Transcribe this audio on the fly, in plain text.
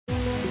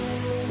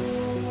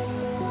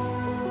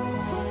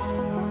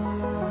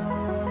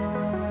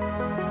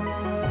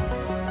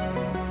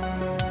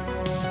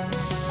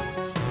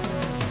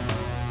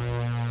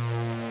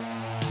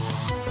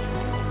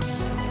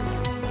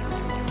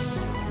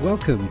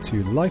Welcome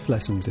to Life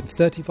Lessons in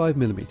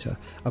 35mm,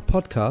 a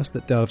podcast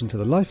that delves into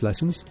the life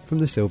lessons from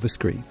the silver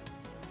screen.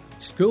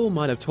 School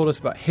might have taught us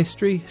about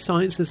history,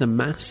 sciences and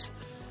maths,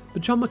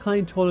 but John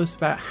McClane taught us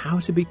about how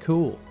to be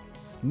cool.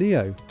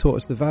 Neo taught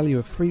us the value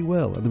of free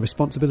will and the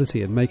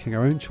responsibility in making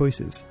our own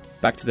choices.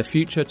 Back to the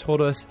Future taught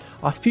us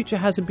our future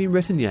hasn't been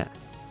written yet.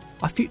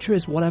 Our future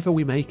is whatever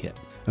we make it.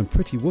 And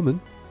Pretty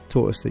Woman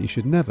taught us that you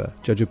should never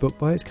judge a book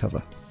by its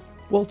cover.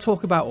 We'll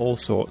talk about all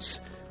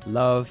sorts: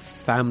 love,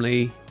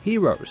 family,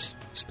 heroes,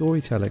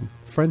 storytelling,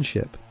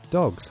 friendship,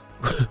 dogs.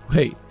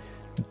 Wait,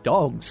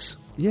 dogs?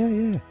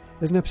 Yeah.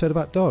 There's an episode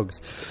about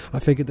dogs. I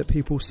figured that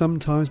people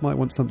sometimes might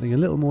want something a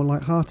little more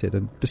light-hearted,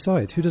 and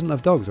besides, who doesn't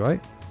love dogs, right?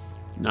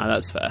 No,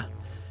 that's fair.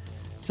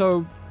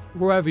 So,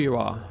 wherever you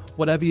are,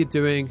 whatever you're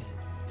doing,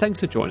 thanks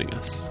for joining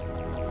us.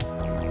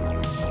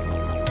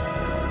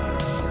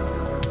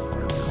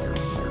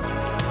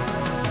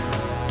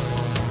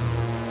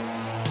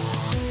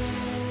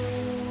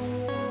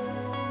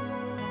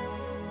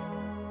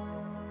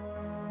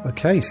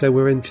 Okay, so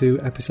we're into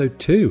episode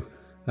 2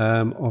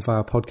 of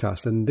our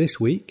podcast, and this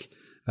week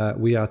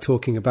we are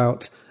talking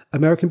about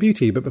American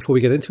Beauty. But before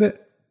we get into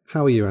it,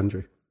 how are you,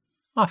 Andrew?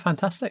 Oh,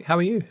 fantastic. How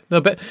are you? A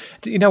little bit.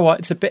 You know what?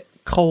 It's a bit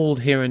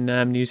cold here in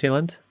New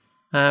Zealand.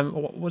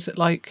 What's it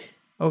like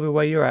over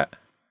where you're at?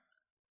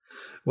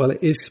 Well,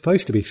 it is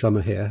supposed to be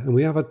summer here, and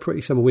we have had a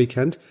pretty summer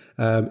weekend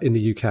in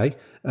the UK.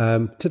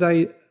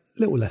 Today, a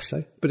little less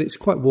so, but it's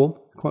quite warm.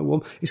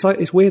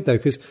 It's weird though,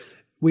 because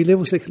we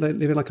live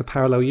in like a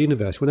parallel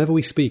universe. Whenever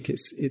we speak,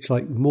 it's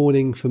like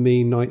morning for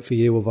me, night for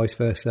you, or vice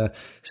versa.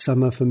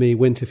 Summer for me,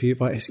 winter for you.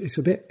 But it's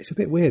a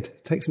bit weird.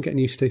 It takes some getting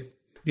used to.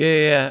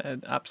 Yeah,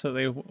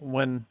 absolutely.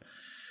 When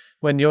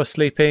you're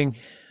sleeping,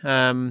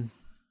 I'm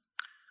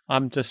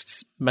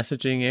just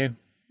messaging you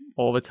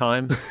all the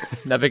time,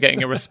 never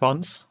getting a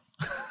response.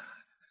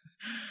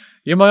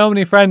 You're my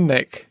only friend,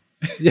 Nick.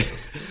 Yeah,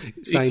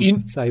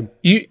 same.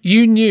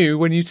 You knew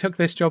when you took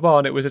this job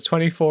on, it was a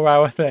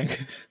 24-hour thing.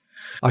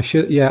 I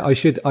should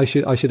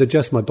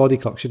adjust my body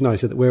clock, shouldn't I?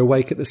 So that we're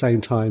awake at the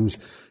same times,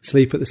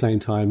 sleep at the same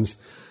times.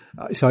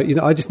 So,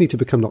 I just need to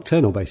become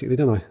nocturnal, basically,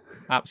 don't I?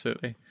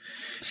 Absolutely.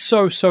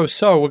 So, we're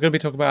going to be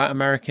talking about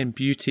American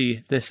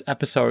Beauty this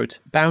episode.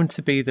 Bound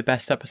to be the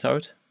best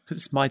episode, because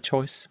it's my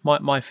choice,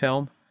 my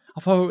film.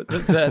 I thought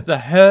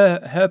the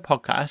her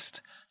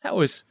podcast, that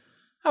was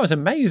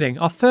amazing.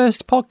 Our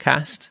first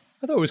podcast,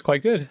 I thought it was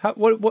quite good.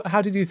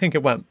 How did you think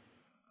it went?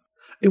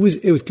 It was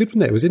good,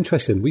 wasn't it? It was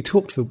interesting. We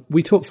talked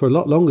for a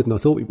lot longer than I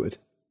thought we would.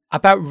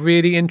 About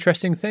really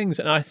interesting things,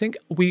 and I think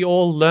we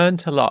all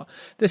learned a lot.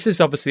 This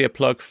is obviously a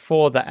plug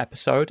for that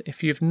episode.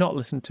 If you've not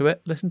listened to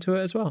it, listen to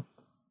it as well.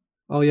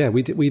 Oh yeah,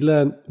 we did. We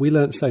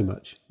learned so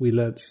much. We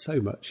learned so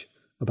much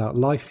about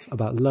life,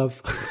 about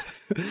love,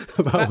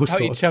 about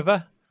each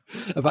other,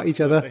 about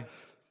each other.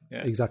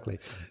 Yeah, exactly.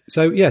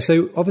 So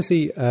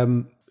obviously,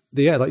 like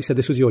you said,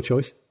 this was your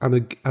choice,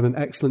 and an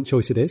excellent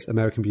choice it is,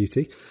 American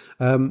Beauty.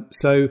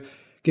 So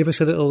give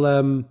us a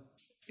little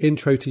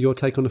intro to your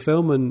take on the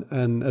film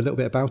and a little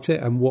bit about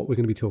it and what we're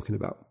going to be talking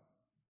about.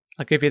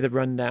 I'll give you the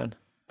rundown.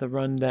 Do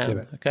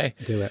it. Okay.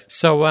 Do it.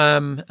 So,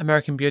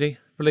 American Beauty,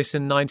 released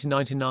in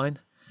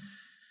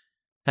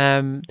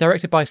 1999.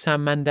 Directed by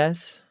Sam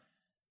Mendes.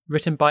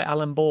 Written by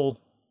Alan Ball.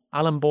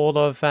 Alan Ball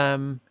of...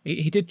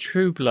 he did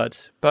True Blood,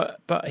 but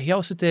he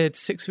also did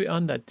 6 Feet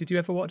Under. Did you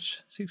ever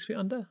watch 6 Feet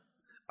Under?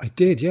 I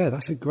did, yeah.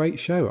 That's a great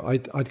show.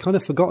 I'd kind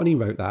of forgotten he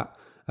wrote that.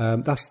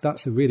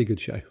 That's a really good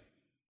show.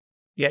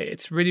 Yeah,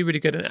 it's really, really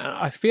good. And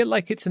I feel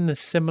like it's in a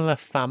similar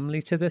family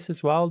to this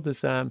as well. There's,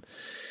 so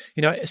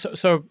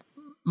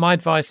my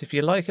advice, if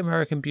you like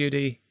American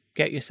Beauty,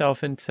 get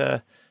yourself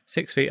into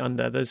 6 Feet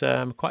Under. There's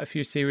quite a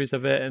few series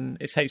of it, and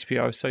it's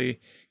HBO, so you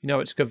know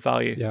it's good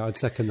value. Yeah, I'd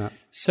second that.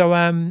 So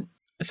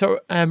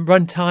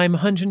runtime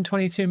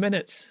 122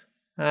 minutes.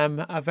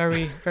 A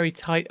very, very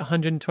tight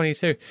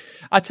 122.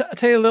 I'll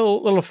tell you a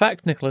little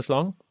fact, Nicholas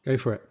Long. Go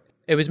for it.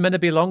 It was meant to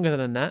be longer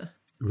than that.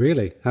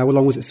 Really? How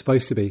long was it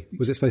supposed to be?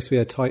 Was it supposed to be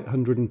a tight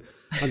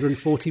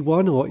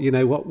 141, or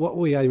what were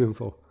we aiming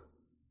for?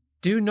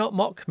 Do not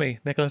mock me,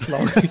 Nicholas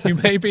Long. You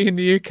may be in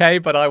the UK,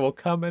 but I will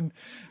come and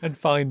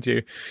find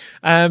you.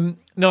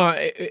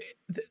 No,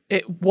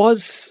 it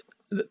was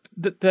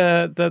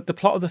the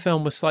plot of the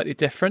film was slightly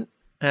different.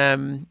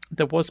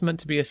 There was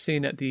meant to be a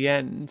scene at the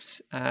end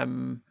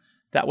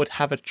that would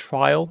have a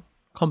trial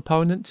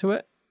component to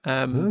it.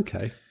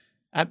 Okay.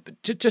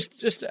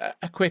 Just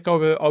a quick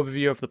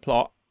overview of the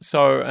plot.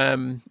 So,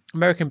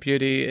 American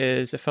Beauty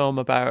is a film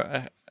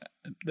about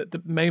the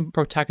main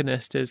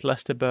protagonist is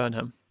Lester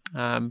Burnham,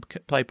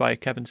 played by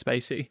Kevin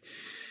Spacey.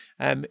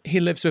 He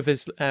lives with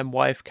his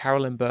wife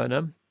Carolyn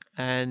Burnham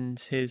and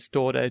his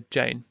daughter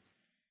Jane.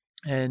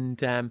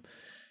 And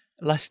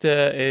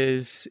Lester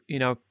is,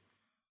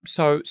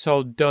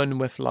 so done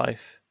with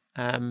life.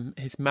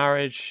 His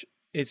marriage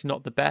is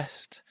not the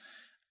best.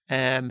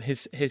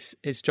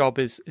 His job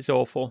is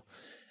awful.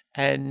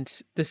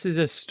 And this is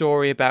a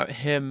story about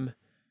him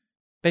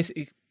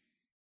basically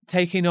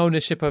taking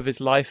ownership of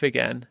his life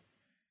again,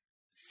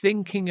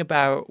 thinking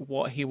about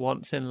what he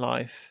wants in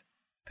life,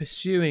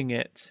 pursuing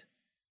it,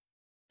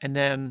 and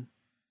then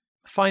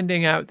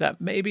finding out that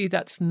maybe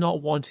that's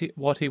not what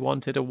he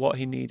wanted or what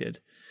he needed.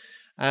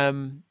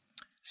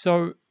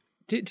 So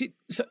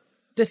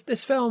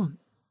this film,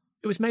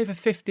 it was made for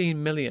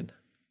 15 million.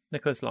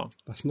 Nicholas Long.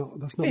 That's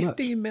not 15 much.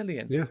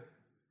 million. Yeah.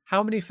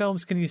 How many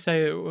films can you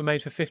say that were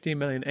made for 15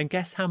 million? And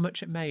guess how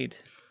much it made?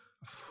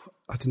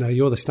 I don't know.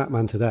 You're the stat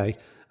man today.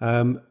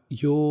 I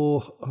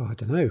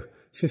don't know,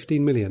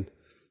 15 million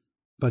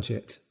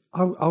budget.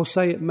 I'll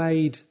say it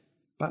made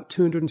about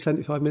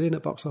 275 million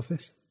at box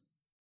office.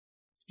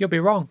 You'll be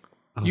wrong.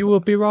 You will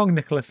be wrong,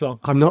 Nicholas Long.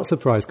 I'm not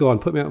surprised. Go on,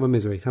 put me out of my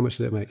misery. How much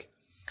did it make?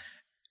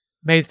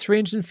 Made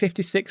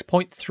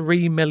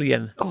 356.3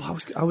 million. Oh,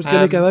 I was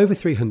going to go over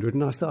 300,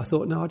 and I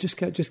thought, no, I'll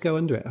just go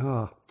under it.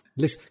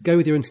 Listen, go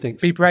with your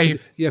instincts. Be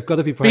brave. You've got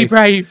to be brave. Be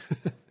brave.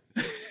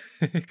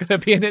 Got to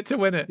be in it to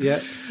win it.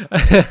 Yeah.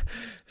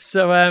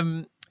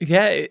 So,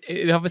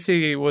 it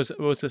obviously was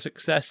a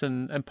success,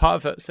 and part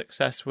of that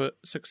success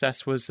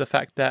was the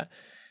fact that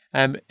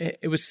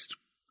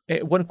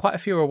it won quite a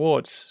few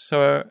awards.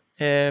 So,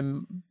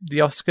 the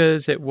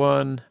Oscars, it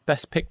won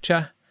Best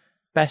Picture,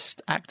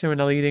 Best Actor in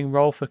a Leading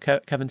Role for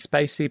Kevin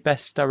Spacey,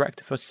 Best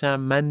Director for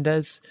Sam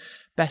Mendes,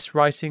 Best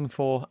Writing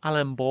for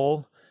Alan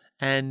Ball,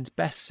 and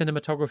Best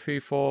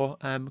Cinematography for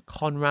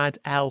Conrad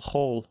L.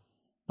 Hall.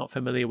 Not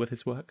familiar with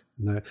his work.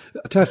 No.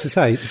 I have to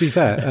say, to be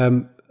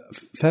fair,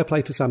 fair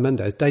play to Sam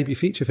Mendes. Debut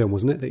feature film,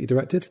 wasn't it, that he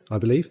directed, I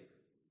believe?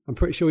 I'm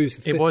pretty sure he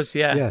was... It was,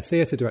 yeah. Yeah,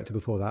 theatre director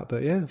before that,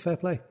 but yeah, fair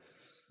play.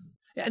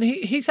 Yeah, and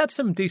he's had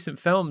some decent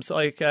films.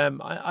 Like,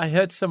 I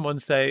heard someone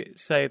say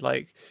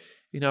like,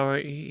 you know,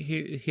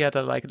 he had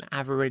an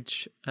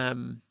average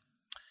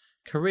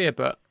career,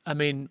 but I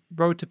mean,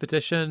 Road to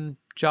Perdition,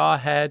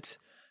 Jarhead,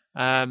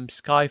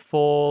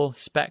 Skyfall,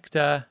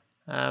 Spectre,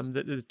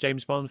 the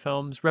James Bond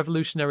films,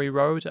 Revolutionary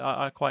Road,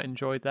 I quite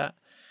enjoyed that.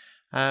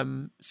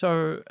 And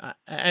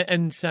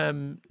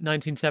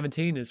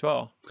 1917 as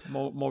well,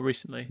 more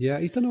recently. Yeah,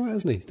 he's done all right,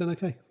 hasn't he? He's done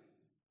okay.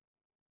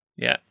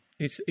 Yeah,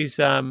 he's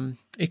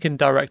he can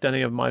direct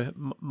any of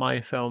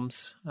my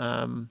films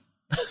when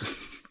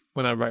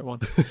I write one.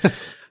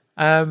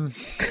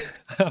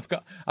 I've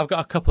got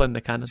a couple in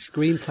the canon.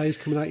 Screenplays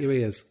coming out your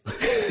ears.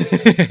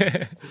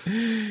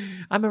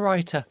 I'm a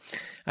writer.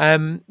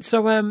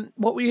 So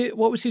what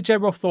was your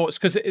general thoughts?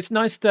 Because it's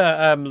nice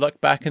to look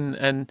back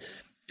and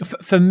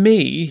for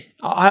me,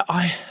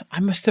 I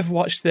must have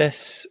watched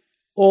this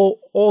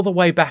all the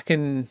way back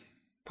in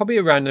probably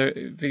around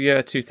the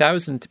year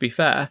 2000. To be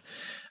fair,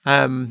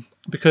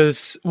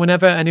 because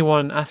whenever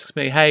anyone asks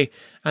me, "Hey,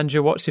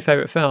 Andrew, what's your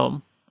favorite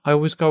film?" I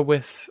always go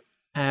with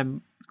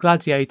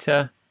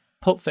Gladiator,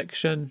 Pulp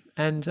Fiction,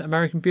 and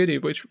American Beauty,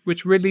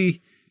 which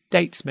really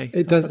dates me.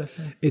 It does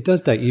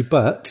date you,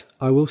 but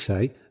I will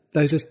say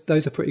those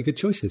are pretty good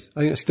choices. I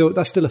think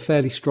that's still a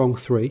fairly strong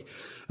three.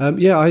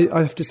 I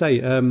have to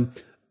say.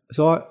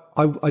 So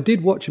I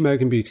did watch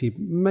American Beauty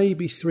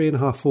maybe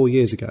 3.5-4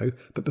 years ago,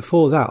 but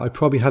before that I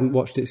probably hadn't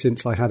watched it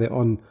since I had it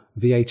on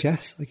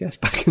VHS, I guess,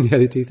 back in the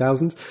early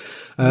 2000s.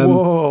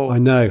 Whoa! I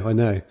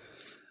know.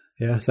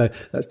 Yeah, so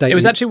that's dating. It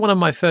was actually one of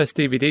my first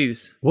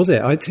DVDs. Was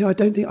it?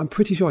 I'm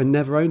pretty sure I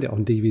never owned it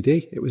on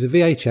DVD. It was a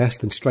VHS,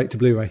 then straight to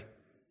Blu-ray.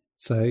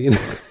 So, you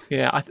know.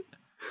 Yeah,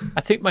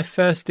 I think my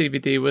first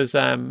DVD was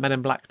Men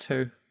in Black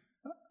 2.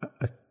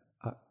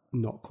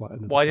 Not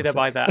quite. Why did I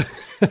buy that?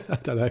 I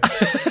don't know.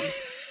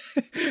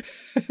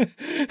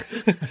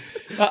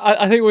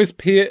 I think it was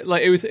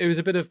it was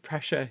a bit of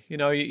pressure. You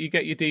know, you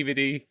get your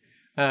DVD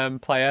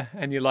player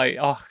and you're like,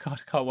 oh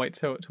God, I can't wait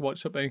to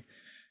watch something.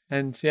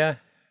 And yeah,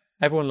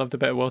 everyone loved a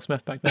bit of Will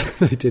Smith back then.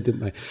 They did,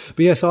 didn't they?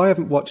 But yeah, so I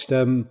haven't watched.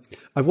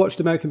 I've watched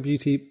American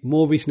Beauty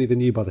more recently than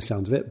you, by the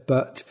sounds of it.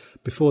 But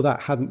before that,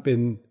 hadn't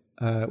been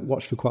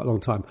watched for quite a long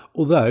time.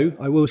 Although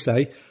I will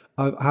say,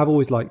 I have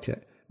always liked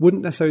it.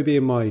 Wouldn't necessarily be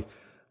one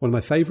of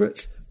my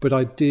favourites, but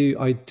I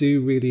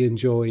do really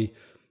enjoy.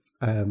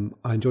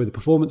 I enjoy the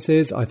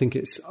performances. I think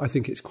it's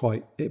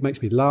it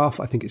makes me laugh.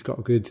 I think it's got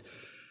a good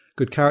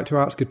character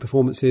arcs, good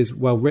performances,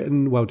 well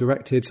written, well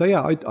directed. So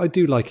yeah, I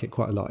do like it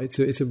quite a lot. I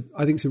think it's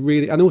a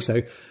really, and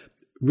also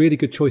really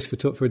good choice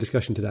for a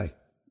discussion today.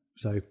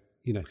 So,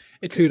 you know,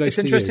 it's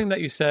interesting that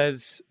you said,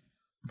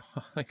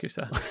 thank you,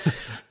 sir.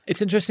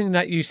 It's interesting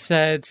that you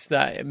said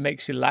that it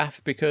makes you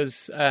laugh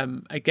because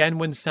again,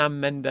 when Sam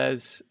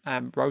Mendes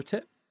wrote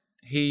it,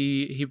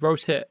 he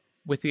wrote it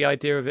with the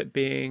idea of it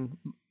being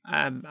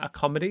a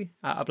comedy,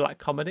 a black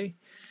comedy,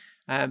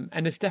 and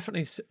there's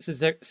definitely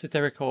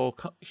satirical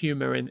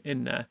humor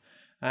in there.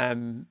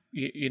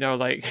 You know,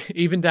 like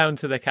even down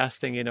to the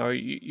casting. You know,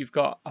 you've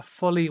got a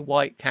fully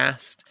white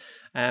cast,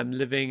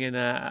 living in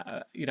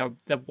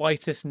the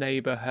whitest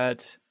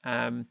neighborhood,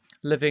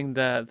 living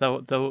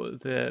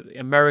the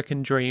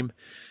American dream,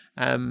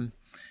 and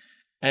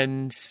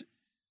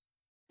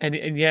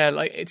yeah,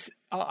 like it's.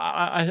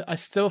 I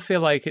still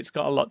feel like it's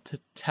got a lot to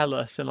tell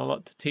us and a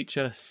lot to teach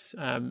us,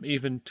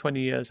 even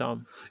 20 years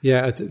on.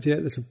 Yeah,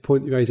 there's a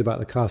point you raise about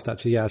the cast,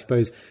 actually. Yeah, I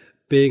suppose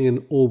being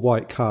an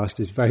all-white cast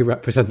is very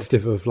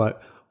representative of like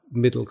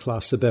middle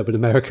class suburban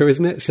America,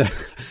 isn't it? So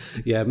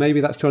yeah,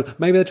 maybe they're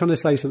trying to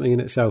say something in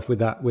itself with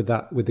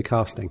the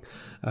casting.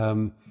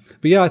 But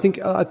yeah, I think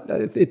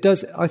it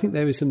does. I think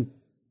there is some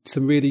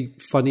really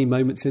funny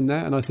moments in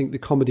there, and I think the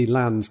comedy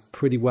lands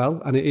pretty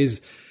well, and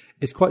it's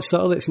quite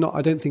subtle. It's not.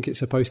 I don't think it's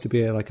supposed to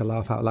be like a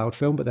laugh out loud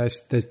film, but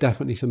there's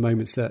definitely some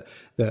moments that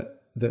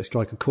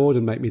strike a chord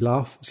and make me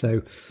laugh.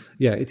 So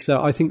yeah, it's.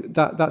 I think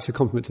that's a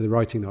compliment to the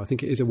writing, though. I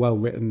think it is a well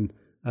written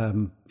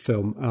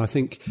film, and I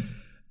think.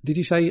 Did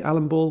you say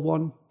Alan Ball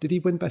won? Did he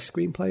win Best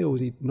Screenplay, or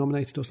was he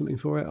nominated or something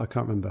for it? I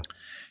can't remember.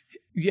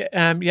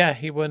 Yeah,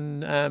 he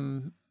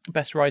won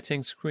Best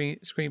Writing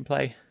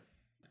Screenplay.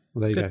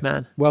 Well, there you go. Good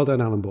man. Well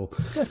done, Alan Ball.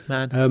 Good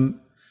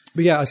man.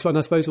 But yeah, I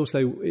suppose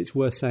also it's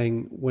worth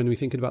saying when we're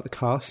thinking about the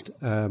cast,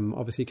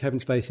 obviously Kevin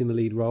Spacey in the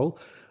lead role,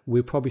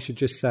 we probably should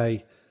just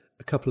say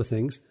a couple of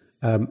things.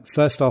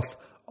 First off,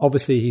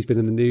 obviously, he's been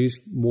in the news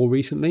more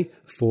recently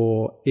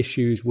for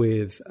issues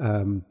with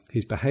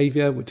his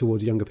behaviour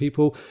towards younger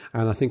people.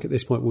 And I think at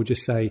this point, we'll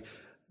just say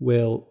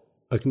we'll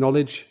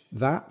acknowledge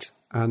that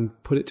and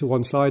put it to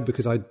one side,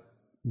 because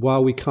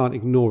while we can't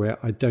ignore it,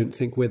 I don't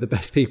think we're the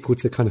best people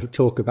to kind of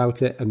talk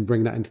about it and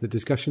bring that into the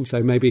discussion.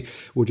 So maybe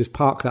we'll just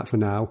park that for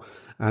now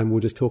and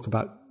we'll just talk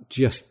about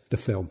just the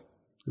film.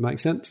 It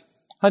makes sense?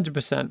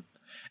 100%.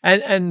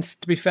 And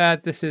to be fair,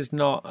 this is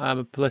not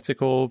a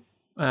political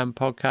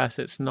podcast.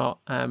 It's not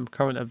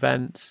current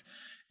events.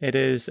 It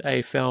is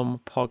a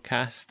film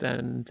podcast,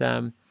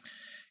 and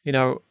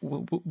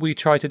we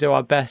try to do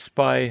our best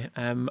by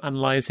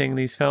analyzing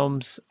these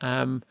films.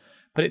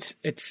 But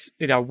it's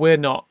we're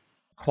not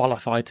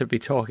qualified to be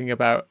talking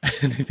about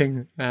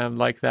anything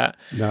like that.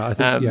 No, I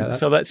think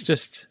so. Let's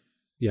just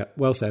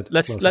well said.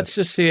 Let's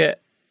just see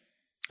it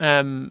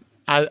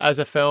as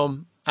a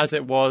film as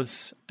it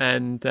was,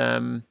 and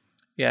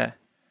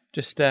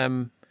just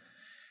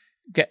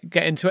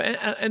get into it,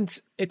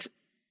 and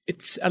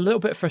it's a little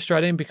bit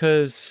frustrating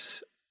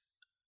because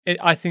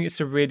I think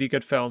it's a really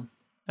good film,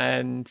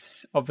 and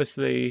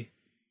obviously,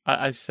 as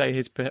I say,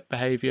 his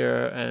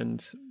behavior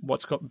and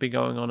what's been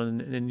going on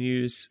in the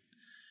news,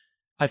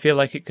 I feel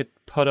like it could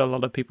put a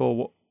lot of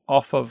people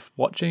off of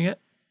watching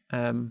it,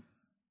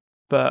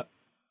 but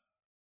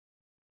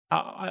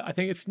I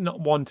think it's not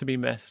one to be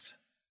missed.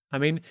 I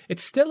mean,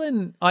 it's still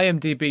in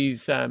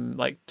IMDb's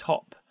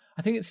top.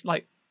 I think it's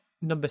like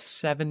number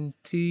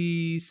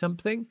 70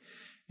 something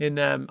in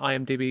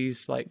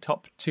IMDb's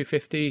top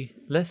 250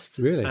 list.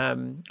 Really?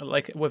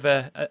 With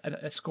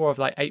a score of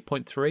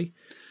 8.3.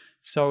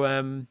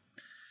 So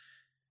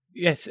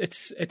yes,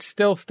 it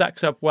still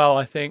stacks up well,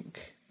 I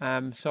think.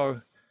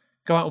 So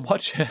go out and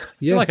watch it. I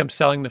feel like I'm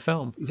selling the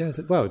film. Yeah,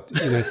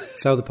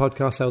 sell the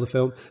podcast, sell the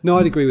film. No,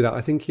 I'd agree with that.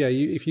 I think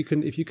if you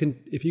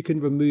can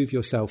remove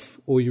yourself,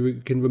 or you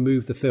can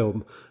remove the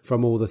film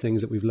from all the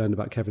things that we've learned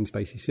about Kevin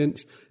Spacey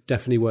since,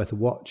 definitely worth a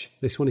watch.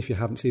 This one, if you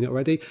haven't seen it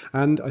already,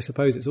 and I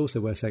suppose it's also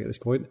worth saying at this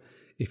point,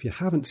 if you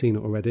haven't seen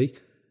it already,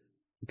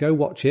 go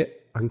watch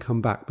it and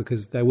come back,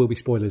 because there will be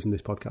spoilers in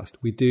this podcast.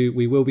 We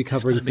will be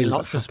covering things.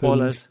 Lots of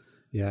spoilers.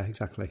 Yeah,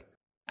 exactly.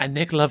 And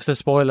Nick loves a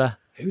spoiler.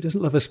 Who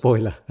doesn't love a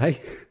spoiler?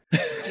 Hey.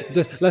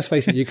 Let's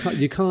face it, you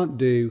can't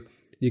do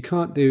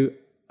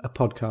a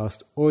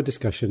podcast or a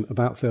discussion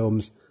about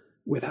films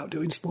without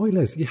doing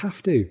spoilers. You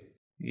have to.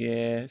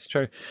 Yeah, it's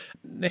true.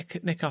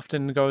 Nick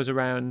often goes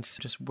around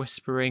just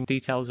whispering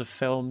details of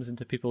films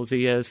into people's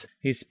ears.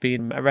 He's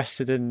been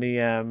arrested in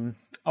the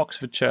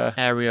Oxfordshire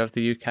area of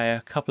the UK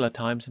a couple of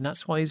times, and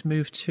that's why he's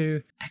moved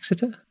to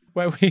Exeter.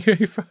 Where were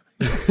you from?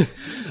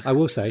 I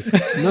will say,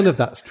 none of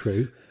that's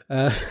true.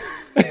 But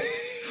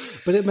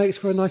it makes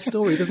for a nice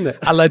story, doesn't it?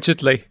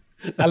 Allegedly.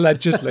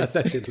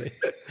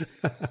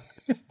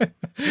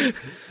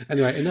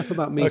 Anyway, enough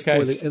about me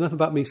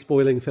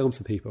spoiling films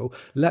for people.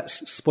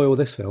 Let's spoil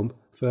this film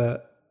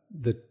for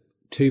the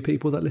two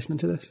people that are listening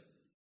to this.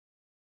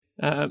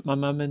 My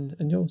mum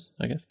and yours,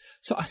 I guess.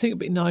 So I think it'd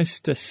be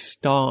nice to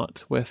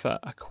start with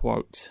a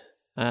quote.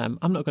 I'm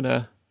not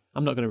gonna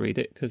read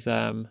it because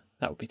that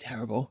would be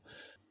terrible.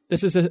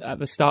 This is at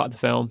the start of the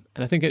film,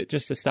 and I think it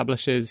just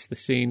establishes the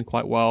scene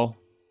quite well.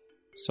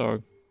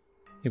 So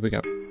here we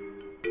go.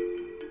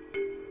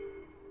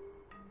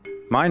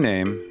 My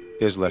name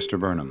is Lester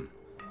Burnham.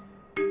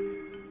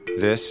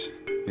 This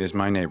is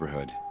my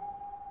neighborhood.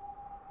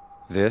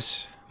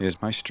 This is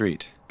my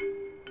street.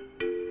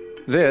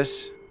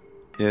 This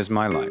is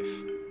my life.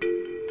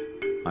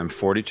 I'm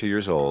 42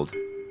 years old.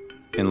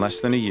 In less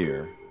than a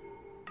year,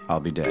 I'll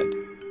be dead.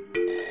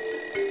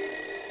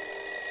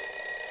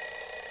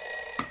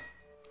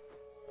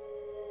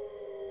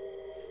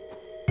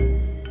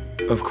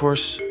 Of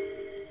course,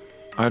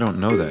 I don't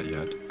know that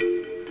yet.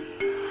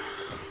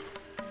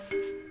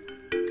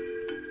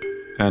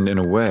 And in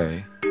a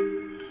way,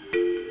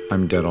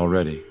 I'm dead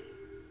already.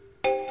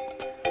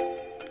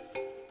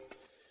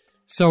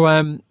 So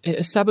it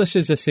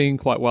establishes the scene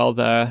quite well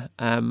there.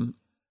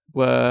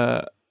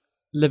 We're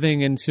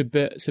living in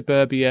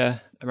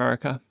suburbia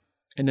America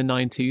in the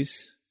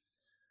 90s.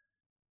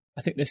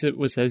 I think this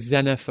was a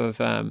zenith of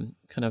kind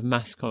of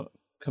mass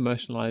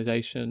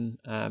commercialization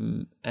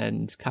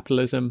and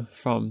capitalism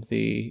from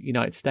the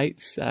United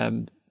States.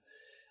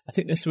 I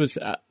think this was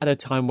at a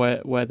time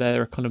where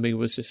their economy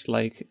was just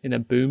like in a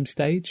boom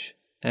stage.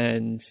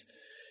 And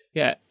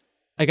yeah,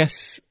 I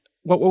guess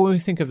when we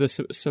think of the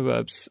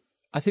suburbs,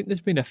 I think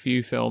there's been a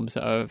few films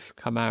that have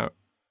come out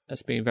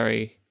as being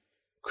very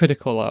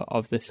critical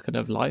of this kind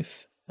of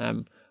life.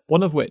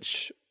 One of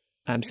which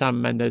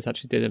Sam Mendes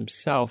actually did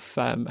himself.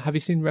 Have you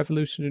seen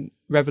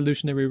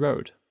Revolutionary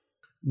Road?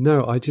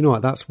 No, I do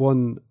not. That's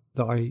one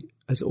that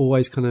has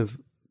always kind of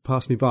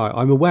passed me by.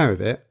 I'm aware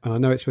of it, and I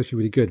know it's supposed to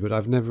be really good, but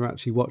I've never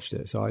actually watched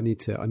it. So I need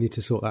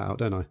to sort that out,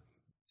 don't I?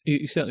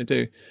 You certainly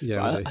do.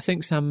 Yeah, I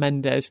think Sam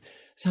Mendes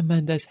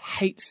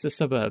hates the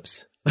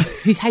suburbs.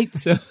 He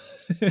hates them.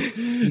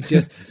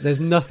 There's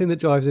nothing that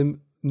drives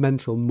him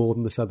mental more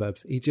than the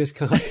suburbs. He just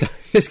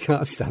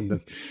can't stand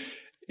them.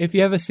 If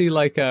you ever see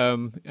like a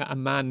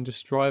man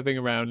just driving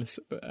around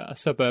a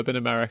suburb in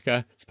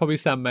America, it's probably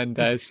Sam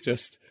Mendes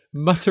just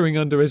muttering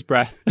under his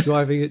breath,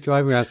 driving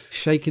around,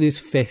 shaking his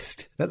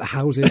fist at the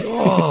houses.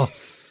 Oh,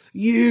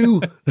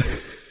 you!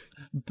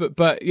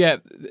 But yeah,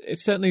 it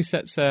certainly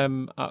sets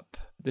up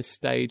this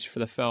stage for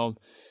the film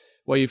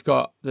where you've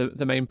got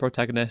the main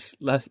protagonist,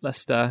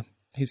 Lester.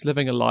 He's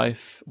living a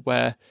life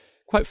where,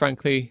 quite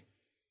frankly,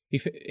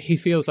 he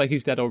feels like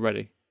he's dead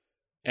already.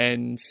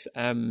 And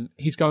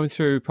he's going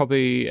through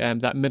probably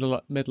that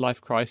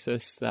midlife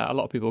crisis that a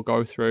lot of people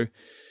go through,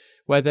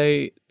 where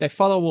they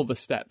follow all the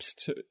steps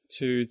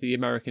to the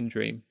American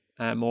dream,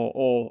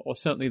 or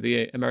certainly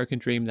the American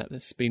dream that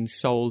has been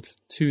sold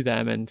to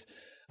them, and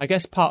I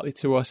guess partly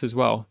to us as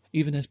well,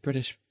 even as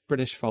British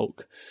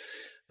folk,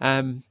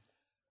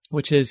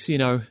 which is,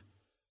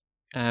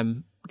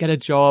 get a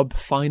job,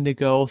 find a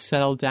girl,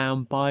 settle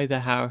down, buy the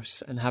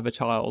house, and have a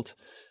child.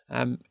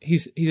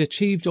 He's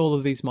achieved all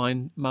of these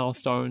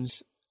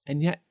milestones,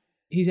 and yet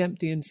he's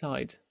empty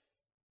inside.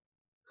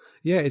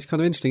 Yeah, it's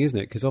kind of interesting, isn't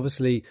it? Because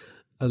obviously,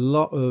 a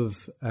lot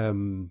of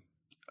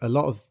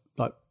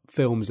like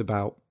films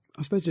about,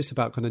 I suppose, just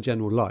about kind of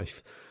general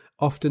life.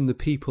 Often the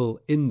people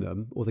in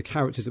them, or the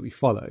characters that we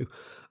follow,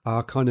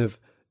 are kind of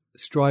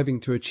striving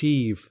to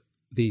achieve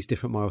these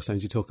different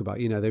milestones you talk about.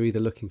 They're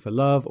either looking for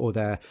love, or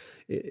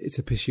it's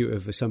a pursuit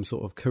of some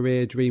sort of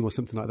career dream or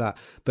something like that.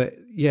 But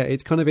yeah,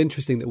 it's kind of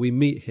interesting that we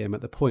meet him at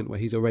the point where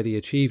he's already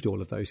achieved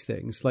all of those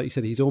things. Like you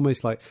said, he's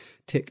almost like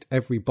ticked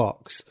every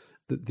box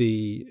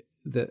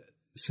that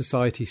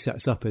society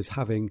sets up as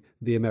having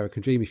the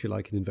American dream, if you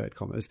like, in inverted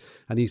commas.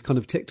 And he's kind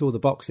of ticked all the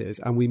boxes,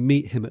 and we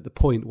meet him at the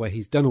point where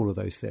he's done all of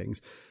those things,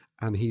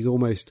 and he's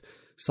almost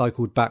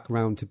cycled back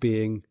round to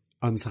being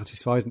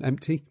unsatisfied and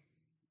empty.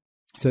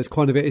 So it's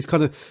kind of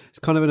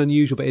an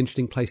unusual but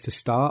interesting place to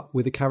start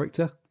with a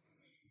character.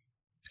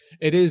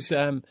 It is,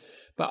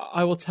 but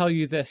I will tell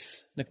you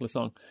this, Nicholas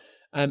Long.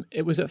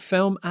 It was a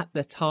film at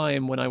the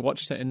time when I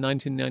watched it in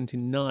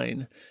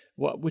 1999,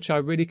 which I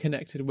really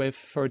connected with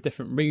for a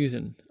different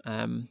reason.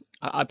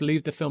 I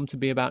believe the film to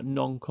be about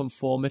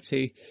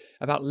non-conformity,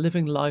 about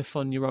living life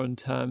on your own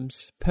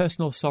terms,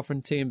 personal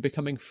sovereignty, and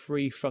becoming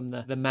free from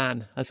the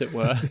man, as it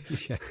were.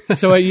 Yeah.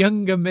 So a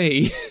younger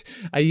me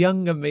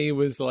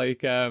was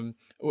like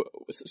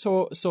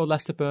saw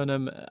Lester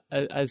Burnham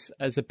as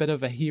a bit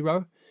of a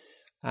hero.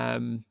 I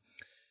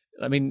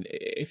mean,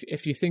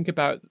 if you think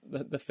about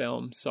the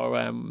film, so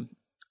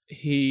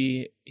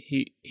he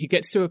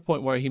gets to a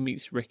point where he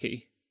meets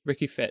Ricky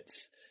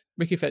Fitz.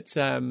 Ricky Fitz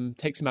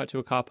takes him out to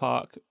a car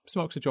park,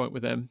 smokes a joint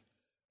with him,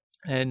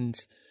 and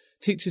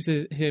teaches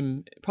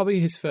him probably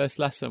his first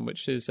lesson,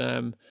 which is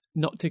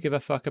not to give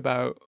a fuck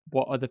about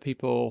what other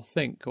people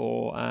think,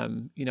 or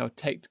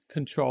take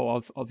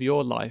control of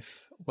your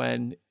life,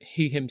 when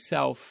he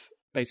himself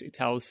basically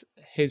tells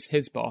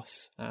his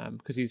boss,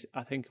 because he's,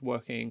 I think,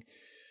 working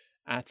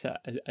at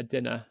a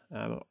dinner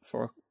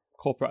for a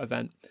corporate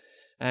event,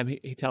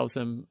 he tells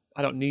him,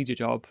 "I don't need your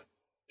job,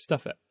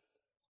 stuff it."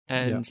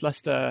 And yeah.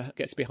 Lester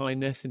gets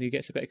behind this, and he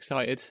gets a bit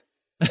excited.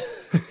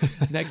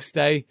 Next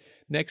day,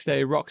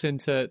 rocks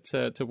into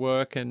to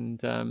work and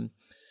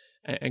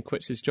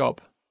quits his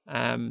job.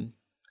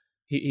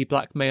 He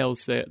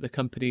blackmails the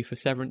company for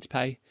severance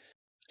pay.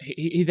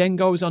 He then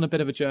goes on a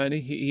bit of a journey.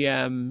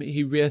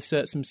 He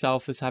reasserts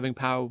himself as having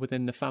power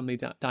within the family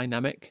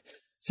dynamic.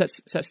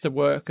 Sets to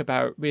work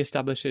about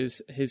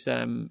reestablishes his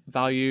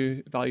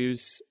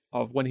values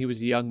of when he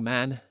was a young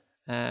man,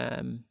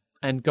 and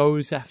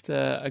goes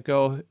after a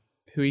girl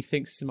who he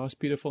thinks is the most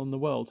beautiful in the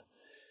world.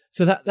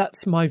 So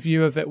that's my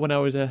view of it when I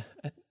was a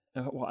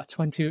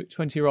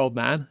 20-year-old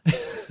man.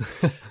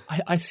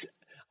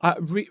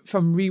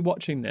 From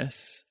rewatching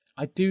this,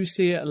 I do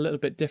see it a little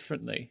bit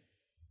differently,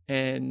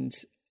 and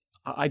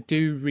I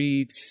do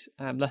read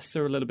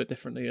Lester a little bit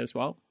differently as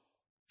well.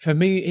 For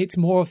me, it's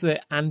more of the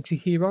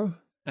anti-hero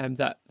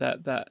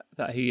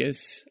that he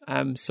is.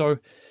 So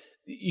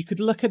you could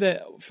look at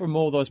it from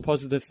all those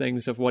positive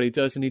things of what he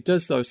does, and he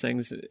does those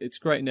things. It's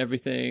great and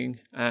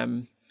everything.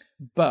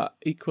 But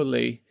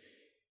equally,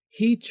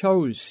 he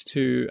chose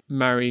to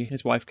marry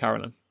his wife,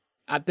 Carolyn.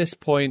 At this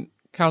point,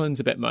 Carolyn's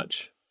a bit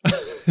much.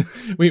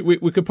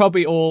 we could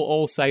probably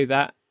all say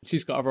that.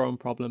 She's got her own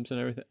problems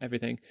and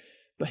everything.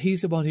 But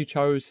he's the one who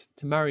chose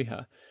to marry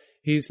her.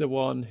 He's the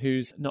one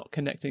who's not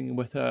connecting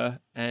with her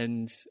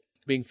and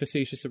being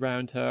facetious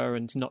around her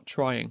and not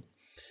trying.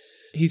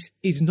 He's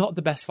not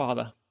the best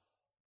father.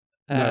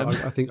 No,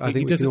 I think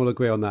we can all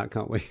agree on that,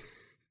 can't we?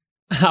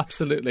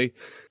 Absolutely.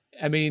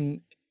 I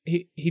mean,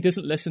 he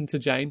doesn't listen to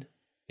Jane.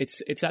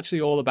 It's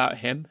actually all about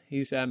him.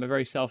 He's a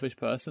very selfish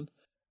person.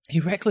 He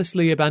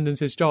recklessly abandons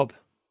his job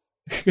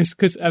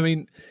because I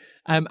mean,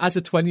 as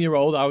a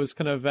 20-year-old, I was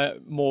kind of a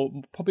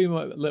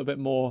little bit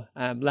more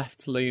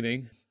left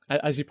leaning,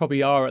 as you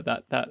probably are at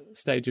that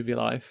stage of your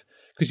life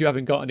because you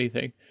haven't got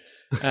anything.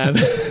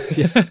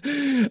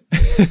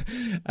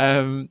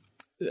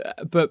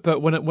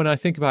 But when I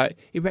think about it,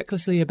 he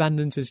recklessly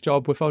abandons his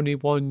job with only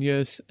 1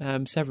 year's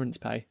severance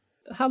pay.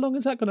 How long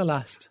is that going to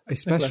last?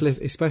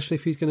 Especially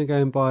if he's going to go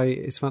and buy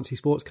his fancy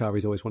sports car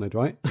he's always wanted,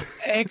 right?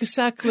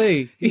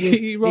 Exactly.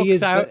 He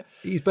rocks out.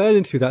 He's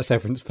burning through that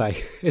severance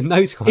pay in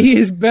no time. He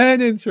is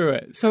burning through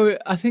it. So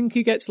I think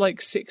he gets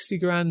like 60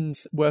 grand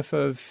worth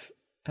of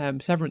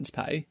severance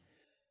pay.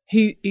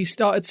 He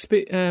started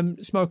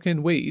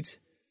smoking weed,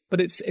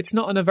 but it's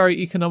not in a very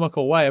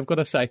economical way, I've got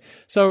to say.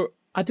 So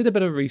I did a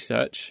bit of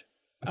research.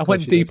 I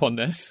went deep on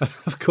this.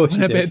 Of course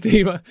you did. A bit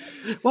deeper.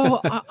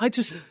 Well,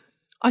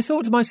 I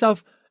thought to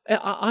myself,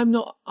 I'm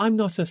not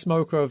a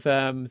smoker of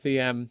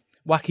the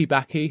wacky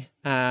backy,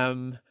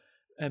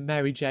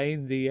 Mary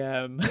Jane, the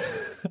I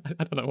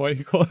don't know what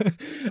you call it.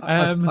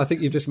 I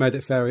think you've just made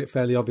it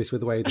fairly obvious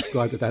with the way you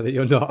described it there that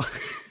you're not.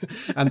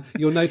 And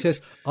you'll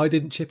notice I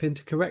didn't chip in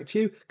to correct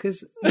you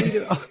because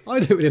I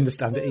don't really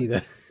understand it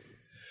either.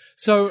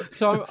 So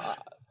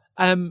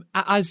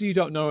as you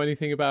don't know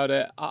anything about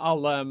it,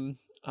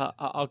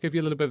 I'll give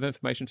you a little bit of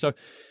information. So,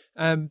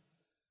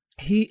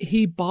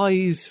 he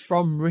buys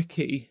from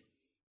Ricky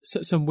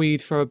some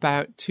weed for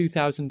about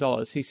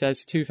 $2,000. He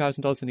says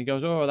 $2,000, and he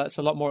goes, "Oh, that's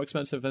a lot more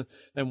expensive than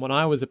when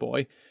I was a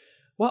boy."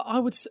 Well, I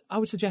would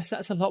suggest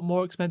that's a lot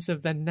more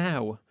expensive than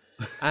now.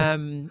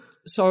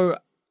 So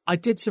I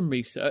did some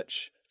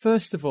research.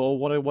 First of all,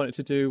 what I wanted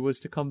to do was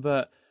to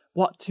convert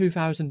what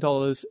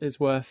 $2,000 is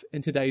worth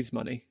in today's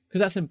money,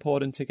 because that's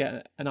important to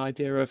get an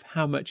idea of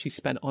how much he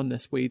spent on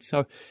this weed.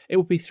 So it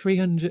would be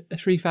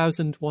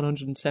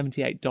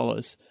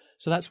 $3,178.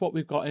 So that's what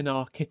we've got in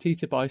our kitty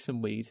to buy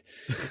some weed.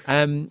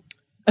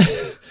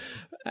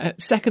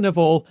 Second of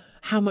all,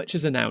 how much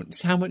is an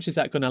ounce? How much is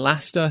that going to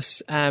last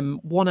us?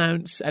 1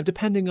 ounce,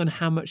 depending on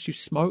how much you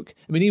smoke.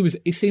 I mean,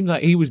 he seemed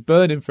like he was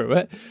burning through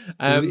it.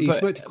 He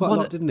smoked quite a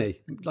lot, didn't he?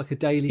 Like a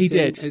daily thing. He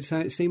did.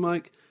 It seemed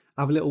like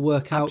have a little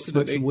workout,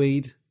 Absolutely. smoke some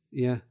weed.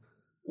 Yeah.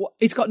 Well,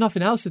 he's got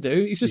nothing else to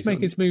do. He's just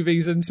making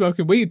smoothies and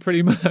smoking weed,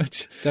 pretty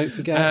much. Don't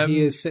forget,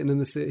 he's sitting in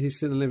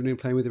the living room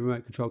playing with a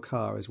remote control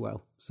car as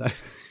well. So,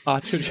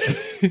 true.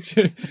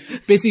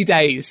 Busy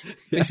days.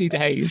 Busy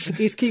days.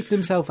 He's keeping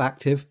himself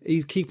active.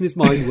 He's keeping his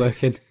mind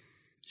working.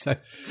 So,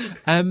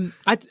 I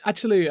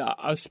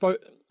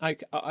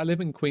live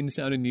in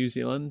Queenstown in New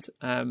Zealand,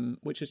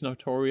 which is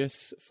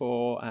notorious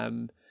for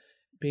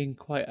being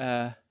quite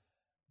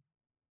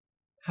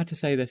how to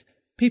say this.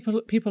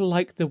 People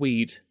like the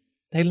weed.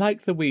 They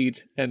like the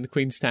weed in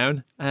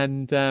Queenstown,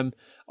 and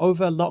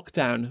over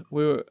lockdown,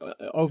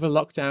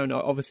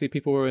 obviously,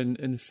 people were in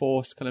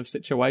enforced kind of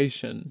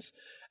situations,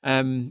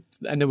 and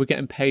they were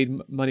getting paid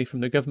money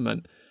from the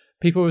government.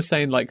 People were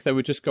saying like they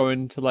were just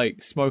going to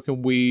like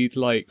smoking weed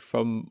like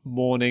from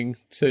morning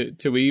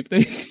to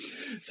evening.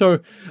 So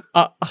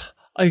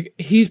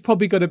he's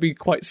probably going to be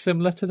quite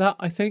similar to that,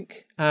 I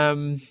think.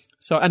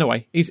 So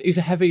anyway, he's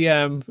a heavy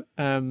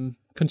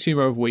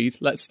consumer of weed.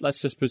 Let's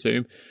just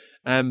presume.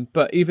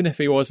 But even if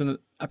he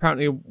wasn't,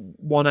 apparently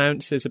 1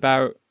 ounce is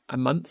about a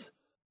month's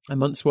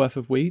worth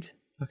of weed.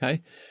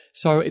 Okay,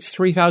 so it's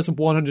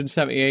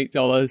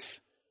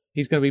 $3,178.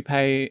 He's going to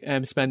be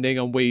spending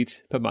on weed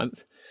per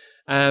month.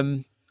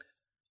 I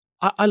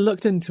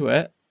looked into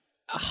it.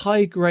 A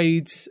high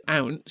grade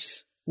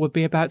ounce would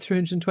be about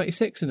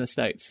 326 in the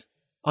States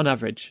on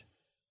average,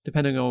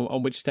 depending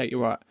on which state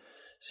you're at.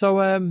 So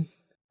I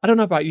don't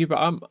know about you,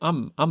 but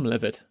I'm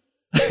livid.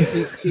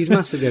 he's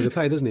massively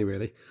overpaid, isn't he,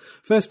 really?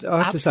 First, I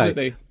have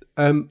Absolutely. to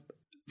say,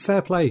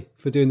 fair play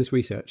for doing this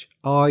research.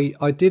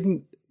 I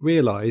didn't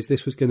realise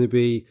this was going to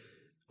be...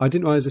 I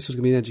didn't realise this was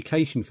going to be an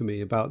education for me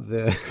about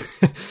the...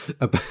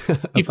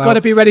 You've got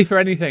to be ready for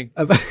anything.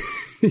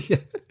 Yeah.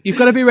 You've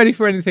got to be ready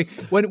for anything.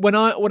 When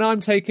I'm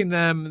taking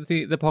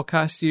the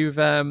podcast, you've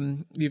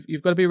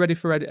got to be ready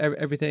for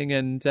everything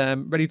and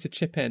ready to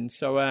chip in.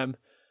 So,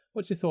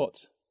 what's your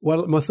thoughts?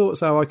 Well, my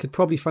thoughts are I could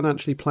probably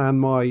financially plan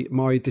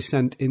my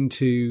descent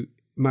into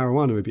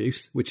marijuana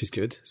abuse, which is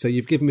good. So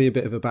you've given me a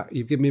bit of a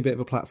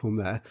platform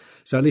there.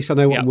 So at least I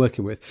know what I'm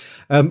working with.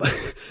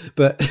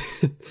 But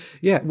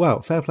yeah,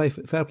 well, fair play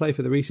for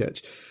the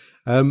research.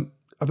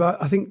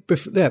 But I think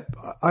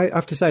I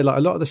have to say, like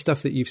a lot of the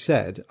stuff that you've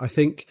said, I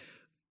think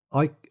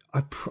I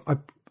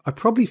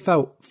probably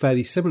felt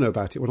fairly similar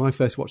about it when I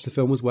first watched the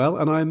film as well.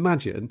 And I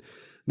imagine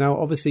now,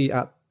 obviously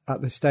at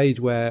the stage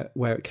where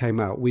it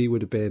came out, we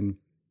would have been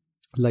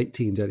late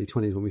teens, early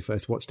 20s when we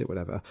first watched it,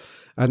 whatever.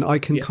 And I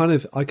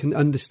can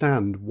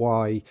understand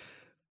why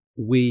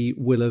we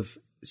will have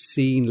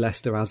seen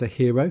Lester as a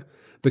hero,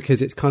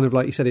 because it's kind of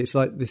like you said, it's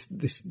like this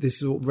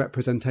sort of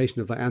representation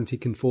of like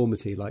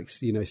anti-conformity, like,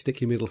 you know, stick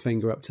your middle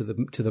finger up to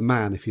the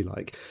man, if you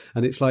like.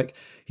 And it's like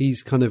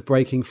he's kind of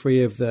breaking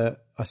free of the,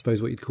 I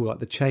suppose what you'd call like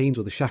the chains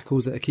or the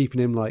shackles that are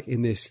keeping him like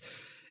in this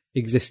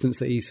existence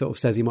that he sort of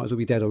says he might as well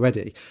be dead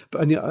already.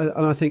 But and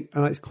I think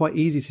it's quite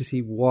easy to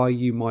see why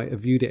you might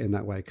have viewed it in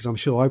that way, because I'm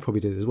sure I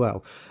probably did as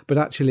well. But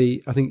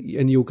actually, I think,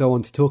 and you'll go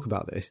on to talk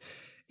about this,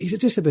 he's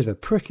just a bit of a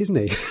prick, isn't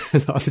he? A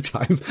lot of the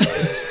time.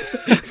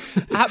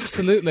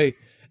 Absolutely.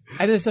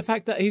 And there's the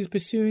fact that he's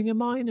pursuing a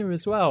minor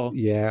as well.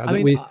 Yeah,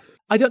 I mean,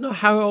 I don't know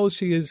how old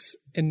she is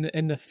in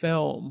the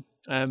film,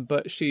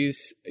 but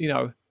she's, you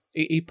know,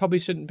 he probably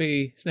shouldn't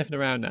be sniffing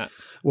around that.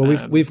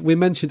 Well, we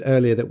mentioned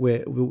earlier that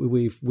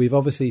we've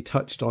obviously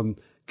touched on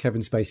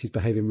Kevin Spacey's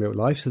behaviour in real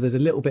life, so there's a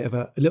little bit of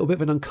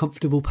an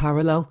uncomfortable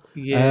parallel.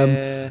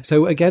 Yeah.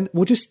 So again,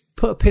 we'll just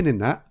put a pin in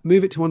that,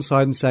 move it to one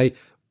side, and say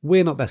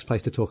we're not best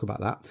placed to talk about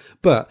that.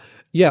 But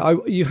yeah,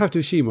 you have to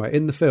assume, right,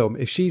 in the film,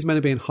 if she's meant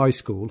to be in high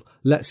school,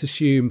 let's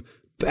assume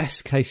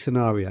best case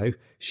scenario,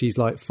 she's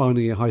like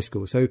final year high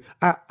school. So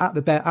at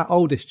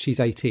oldest, she's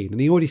 18, and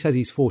he already says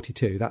he's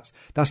 42.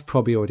 That's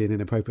probably already an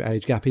inappropriate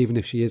age gap, even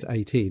if she is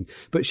 18.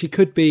 But she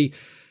could be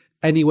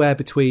anywhere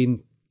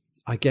between,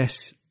 I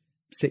guess,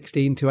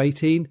 16 to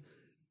 18.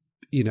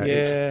 You know,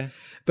 yeah.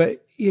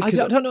 But yeah, I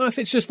don't know if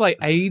it's just like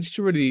aged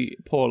really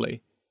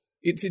poorly.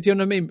 Do you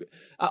know what I mean?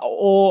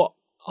 Or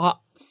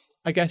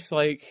I guess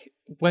like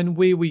when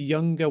we were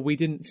younger, we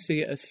didn't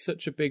see it as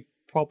such a big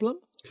problem.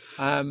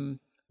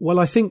 Well,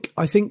 I think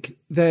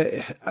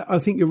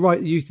you're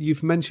right.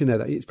 You've mentioned there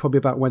that it's probably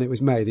about when it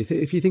was made.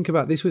 If you think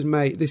about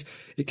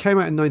it came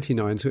out in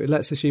 99, so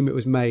let's assume it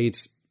was made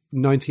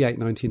 98,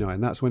 99.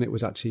 That's when it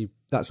was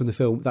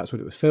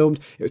filmed.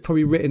 It was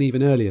probably written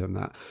even earlier than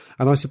that.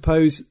 And I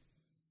suppose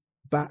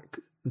back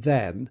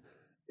then,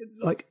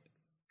 like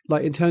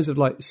in terms of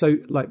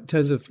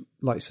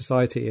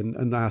society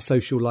and our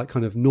social like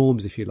kind of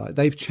norms, if you like,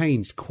 they've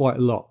changed quite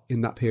a lot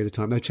in that period of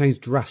time. They've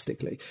changed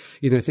drastically.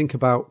 You know, think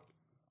about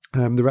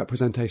the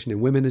representation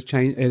in women has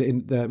changed.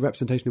 The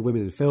representation of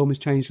women in film has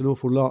changed an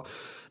awful lot.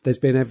 There's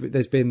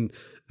been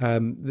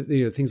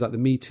things like the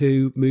Me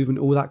Too movement,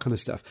 all that kind of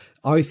stuff.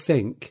 I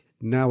think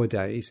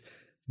nowadays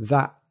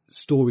that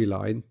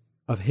storyline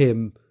of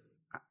him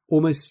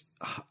almost,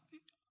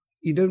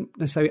 you don't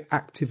necessarily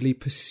actively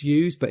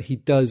pursues, but he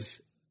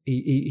does.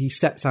 He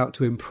sets out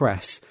to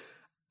impress,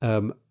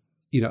 a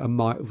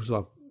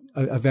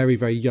very,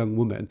 very young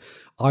woman.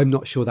 I'm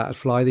not sure that'd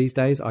fly these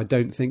days. I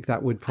don't think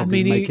that would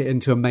probably make it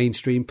into a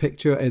mainstream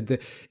picture in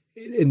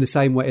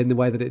the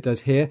way that it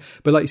does here.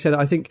 But like you said,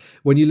 I think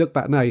when you look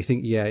back now, you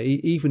think, yeah,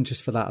 even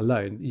just for that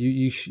alone,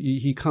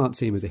 you can't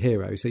see him as a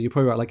hero. So you're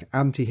probably right, like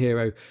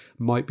anti-hero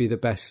might be the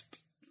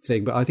best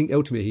thing, but I think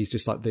ultimately he's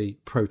just like the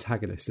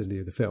protagonist, isn't he,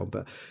 of the film?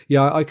 But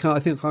yeah, I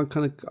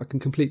can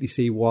completely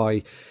see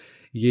why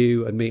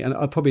you and me and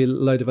probably a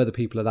load of other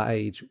people at that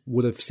age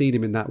would have seen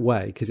him in that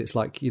way, because it's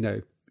like, you know,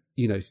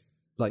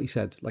 like you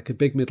said, like a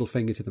big middle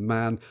finger to the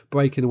man,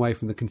 breaking away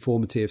from the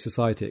conformity of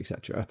society,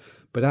 etc.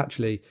 But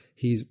actually,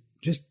 he's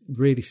just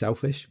really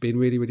selfish, being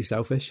really, really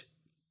selfish.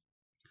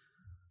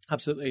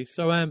 Absolutely.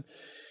 So,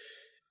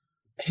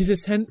 his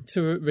attempt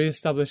to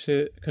reestablish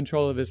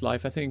control of his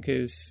life, I think,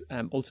 is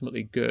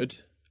ultimately good.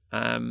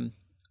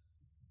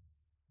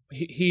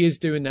 He is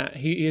doing that.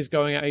 He is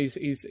going out.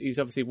 He's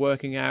obviously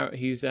working out.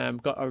 He's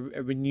got a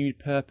renewed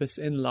purpose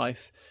in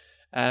life,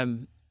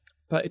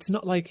 but it's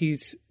not like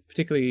he's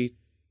particularly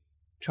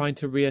trying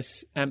to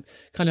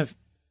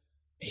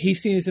he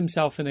sees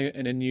himself in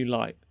a new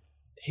light.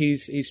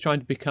 He's trying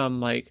to become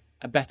like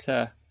a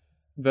better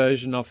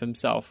version of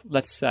himself,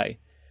 let's say.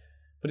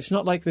 But it's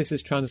not like this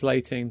is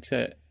translating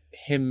to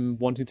him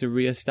wanting to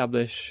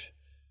reestablish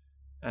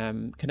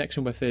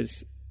connection with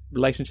his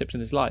relationships in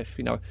his life.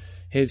 You know,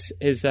 his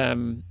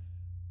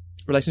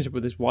relationship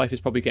with his wife is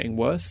probably getting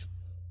worse.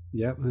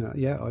 Yeah,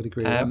 I'd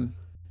agree with that.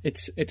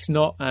 It's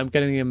not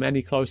getting him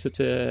any closer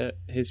to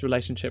his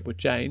relationship with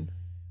Jane.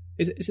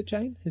 Is it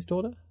Jane, his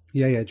daughter?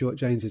 Yeah,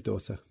 Jane's his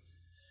daughter.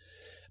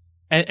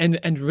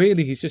 And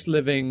really, he's just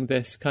living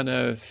this kind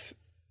of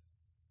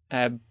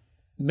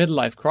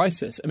midlife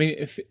crisis. I mean,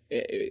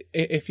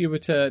 if you were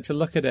to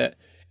look at it,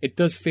 it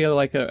does feel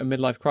like a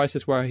midlife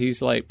crisis where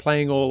he's like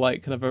playing all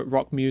like kind of a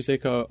rock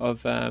music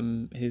of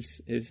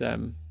his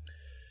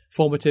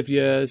formative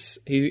years.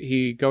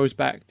 He goes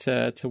back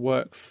to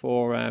work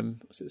for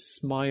was it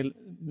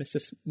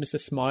Mrs.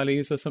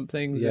 Smiley's or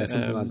something? Yeah,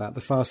 something like that.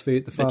 The fast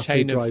food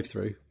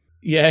drive-through.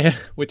 Yeah,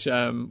 which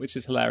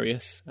is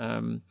hilarious.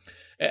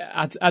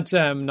 It adds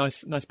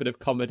nice bit of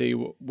comedy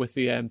with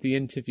the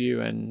interview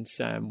and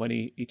when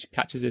he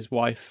catches his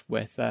wife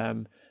with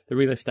the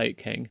real estate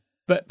king.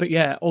 But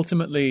yeah,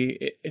 ultimately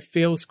it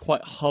feels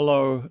quite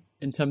hollow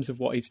in terms of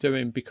what he's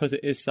doing because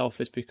it is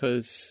selfish,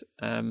 because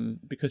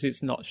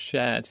it's not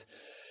shared.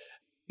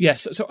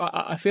 Yes, so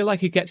I feel like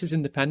he gets his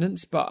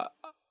independence, but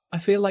I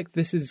feel like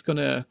this is going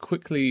to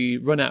quickly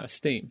run out of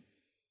steam,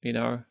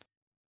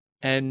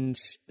 and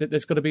that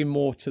there's got to be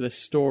more to the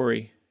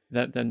story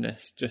than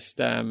this. Just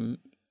kind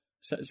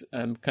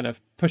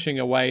of pushing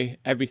away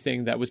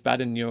everything that was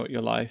bad in your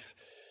life.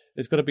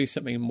 There's got to be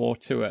something more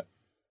to it,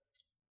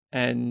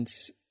 and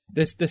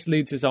this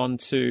leads us on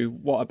to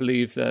what I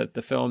believe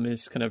the film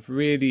is kind of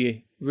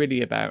really,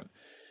 really about.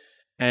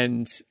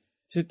 And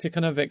to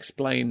kind of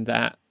explain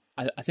that,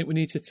 I think we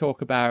need to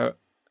talk about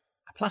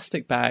a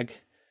plastic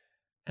bag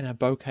and a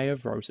bouquet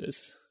of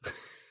roses.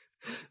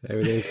 There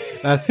it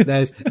is.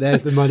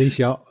 There's the money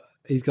shot.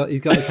 He's got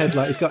his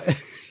headlight.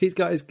 He's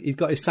got his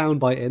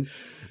soundbite in.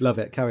 Love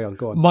it. Carry on.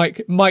 Go on.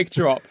 Mic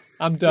drop.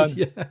 I'm done.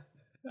 Yeah.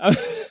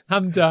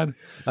 I'm done.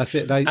 That's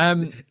it.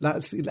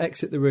 Let's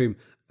exit the room.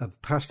 A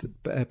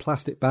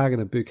plastic bag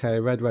and a bouquet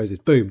of red roses.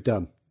 Boom.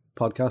 Done.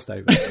 Podcast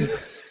over.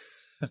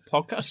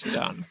 Podcast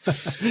done.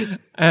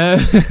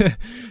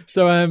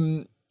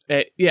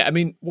 Yeah. I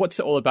mean, what's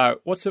it all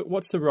about? What's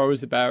the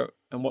rose about,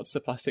 and what's the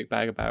plastic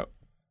bag about?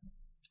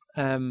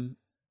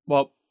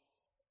 Well,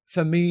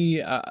 for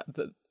me,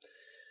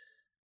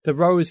 the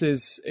rose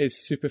is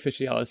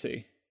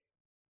superficiality.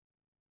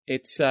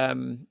 It's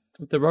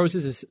the rose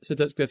is a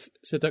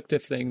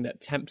seductive thing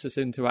that tempts us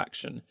into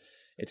action.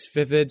 It's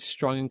vivid,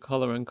 strong in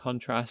color and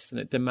contrast,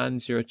 and it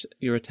demands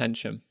your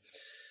attention.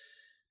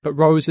 But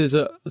roses,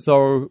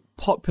 though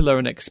popular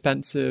and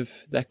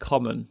expensive, they're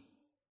common.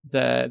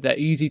 They're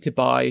easy to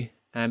buy,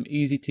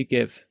 easy to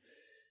give,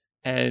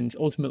 and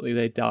ultimately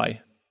they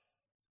die.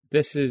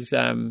 This is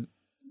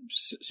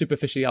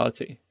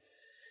superficiality.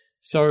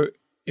 So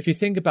if you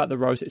think about the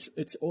rose,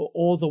 it's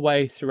all the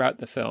way throughout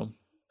the film.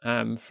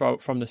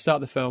 From the start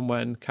of the film,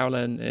 when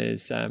Carolyn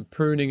is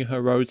pruning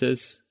her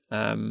roses,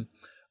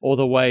 all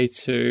the way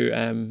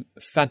to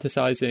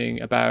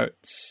fantasizing about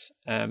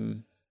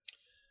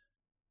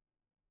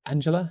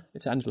Angela.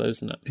 It's Angela,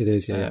 isn't it? It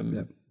is, yeah.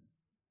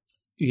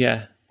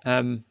 Yeah.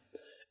 And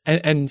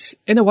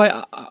in a way,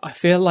 I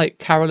feel like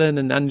Carolyn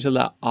and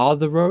Angela are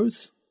the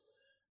rose.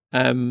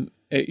 You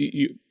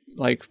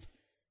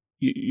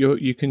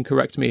can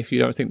correct me if you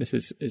don't think this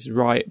is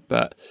right,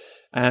 but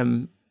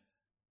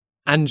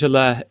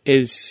Angela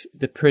is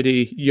the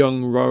pretty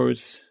young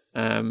rose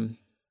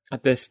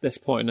at this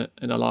point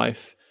in her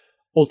life,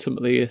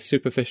 ultimately a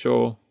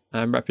superficial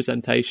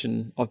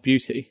representation of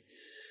beauty.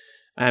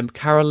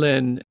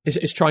 Carolyn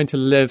is trying to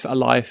live a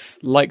life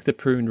like the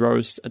pruned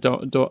rose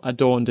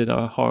adorned in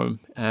her home.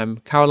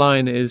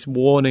 Caroline is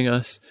warning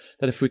us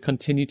that if we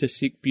continue to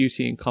seek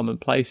beauty in common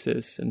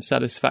places and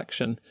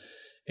satisfaction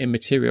in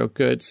material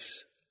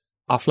goods,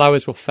 our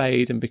flowers will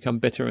fade and become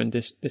bitter and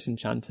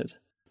disenchanted.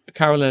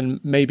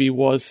 Carolyn maybe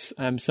was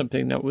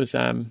something that was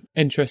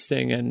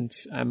interesting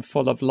and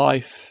full of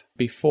life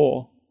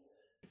before.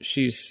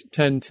 She's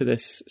turned to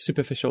this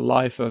superficial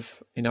life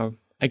of,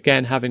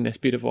 again, having this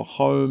beautiful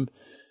home,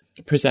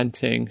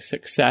 presenting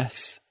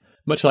success,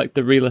 much like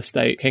the real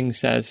estate king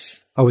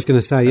says. I was going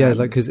to say, yeah,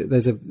 because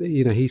there's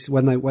he's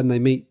when they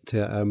meet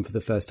for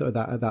the first at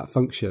that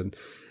function,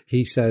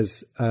 he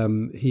says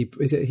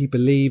he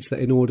believes that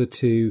in order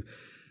to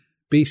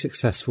be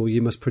successful,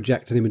 you must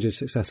project an image of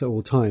success at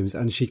all times,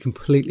 and she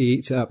completely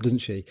eats it up, doesn't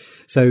she?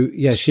 So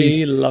yeah,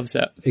 she loves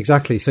it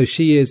exactly. So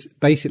she is.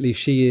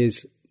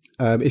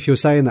 If you're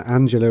saying that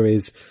Angela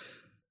is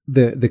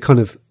the kind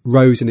of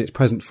rose in its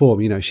present form,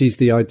 she's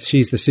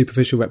the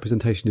superficial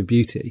representation of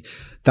beauty.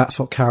 That's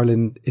what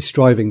Carolyn is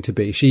striving to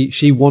be.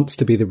 She wants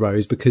to be the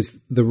rose because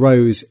the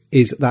rose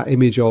is that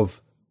image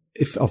of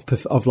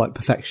like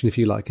perfection, if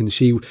you like, and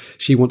she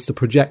wants to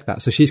project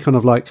that. So she's kind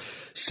of like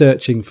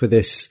searching for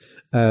this.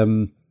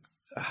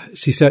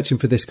 She's searching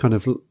for this kind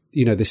of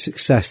this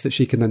success that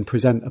she can then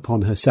present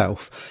upon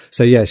herself.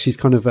 So yeah, she's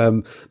kind of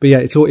but yeah,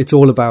 it's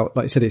all about,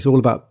 like I said, it's all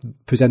about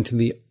presenting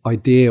the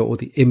idea or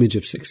the image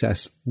of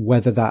success,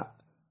 whether that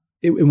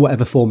in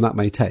whatever form that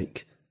may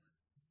take.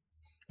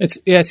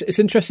 It's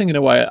interesting in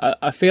a way.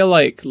 I feel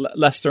like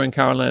Lester and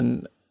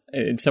Carolyn,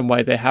 in some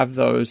way, they have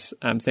those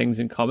things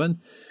in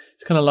common.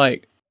 It's kind of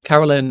like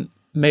Carolyn,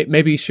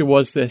 maybe she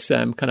was this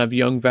kind of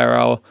young,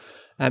 virile,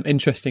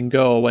 interesting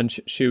girl when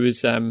she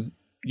was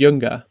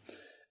younger.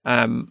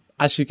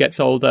 As she gets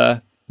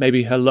older,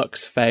 maybe her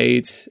looks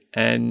fade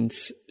and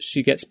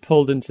she gets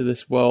pulled into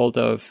this world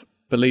of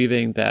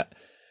believing that,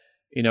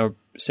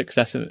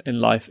 success in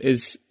life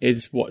is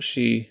what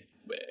she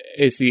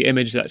is, the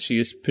image that she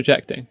is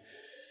projecting.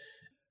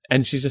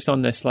 And she's just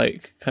on this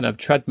like kind of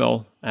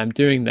treadmill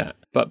doing that.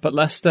 But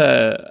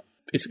Lester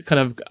is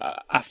kind of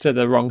after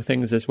the wrong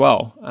things as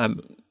well.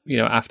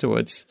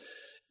 Afterwards,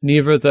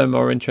 neither of them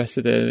are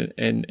interested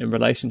in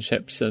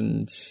relationships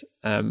and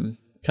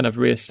kind of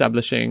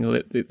reestablishing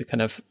the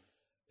kind of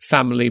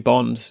family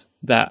bonds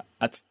that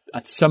at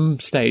some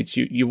stage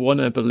you want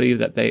to believe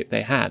that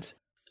they had.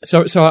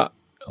 So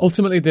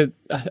ultimately,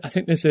 I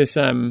think there's this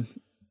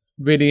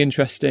really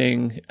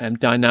interesting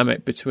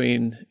dynamic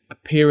between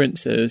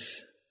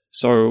appearances.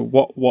 So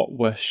what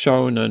we're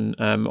shown and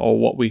or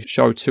what we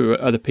show to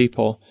other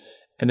people,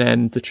 and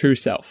then the true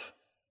self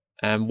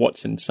and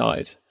what's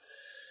inside.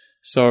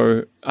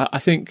 So I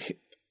think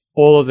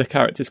all of the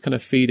characters kind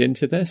of feed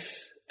into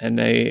this, and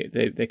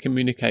they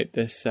communicate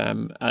this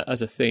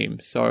as a theme.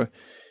 So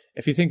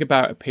if you think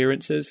about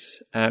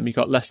appearances, you've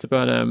got Lester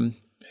Burnham,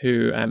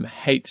 who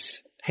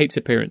hates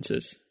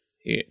appearances.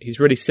 He's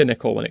really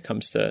cynical when it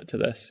comes to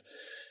this,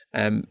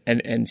 and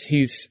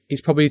he's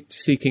probably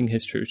seeking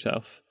his true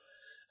self.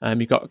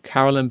 You've got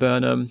Carolyn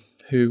Burnham,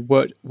 who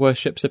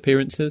worships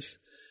appearances,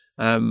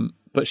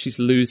 but she's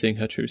losing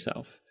her true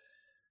self.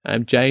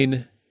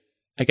 Jane,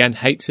 again,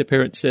 hates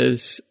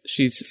appearances.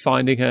 She's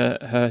finding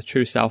her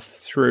true self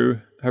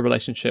through her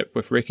relationship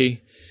with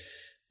Ricky.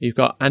 You've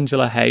got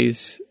Angela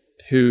Hayes,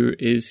 who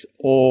is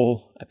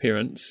all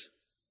appearance,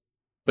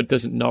 but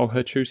doesn't know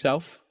her true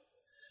self.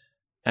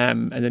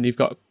 And then you've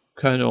got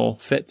Colonel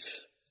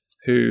Fitz,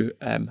 who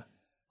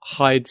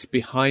hides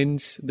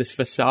behind this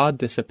facade,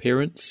 this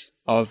appearance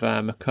of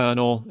a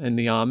colonel in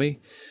the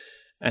army.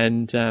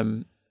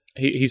 And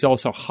he's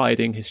also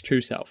hiding his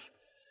true self.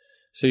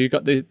 So you've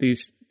got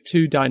these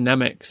two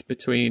dynamics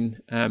between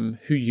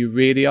who you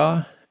really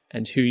are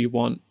and who you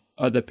want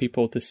other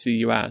people to see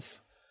you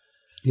as.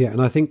 Yeah,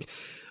 and I think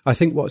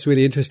what's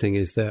really interesting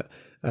is that,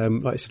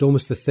 like I said,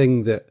 almost the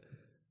thing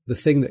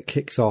that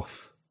kicks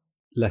off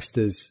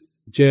Lester's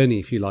journey,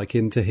 if you like,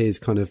 into his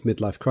kind of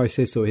midlife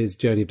crisis or his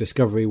journey of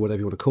discovery, whatever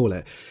you want to call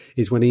it,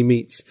 is when he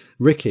meets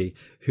Ricky,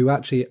 who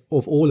actually,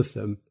 of all of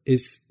them,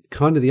 is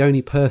kind of the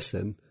only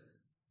person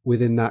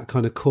within that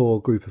kind of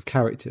core group of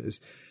characters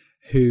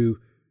who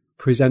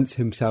presents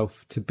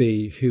himself to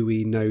be who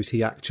he knows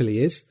he actually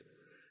is.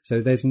 So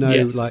there's no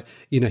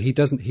he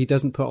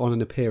doesn't put on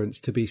an appearance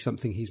to be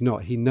something he's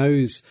not. He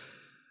knows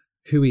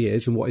who he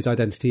is and what his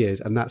identity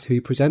is, and that's who he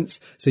presents.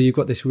 So you've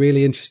got this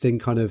really interesting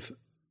kind of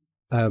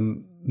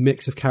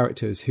mix of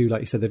characters who,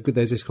 like you said,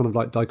 there's this kind of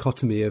like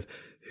dichotomy of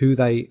who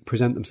they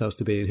present themselves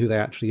to be and who they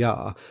actually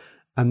are.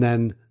 And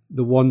then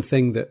the one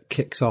thing that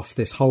kicks off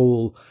this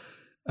whole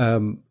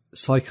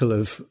cycle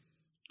of,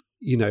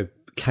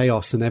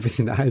 chaos and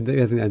everything that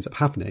ends up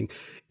happening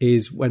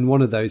is when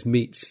one of those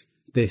meets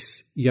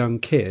this young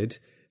kid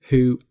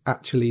who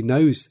actually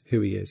knows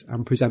who he is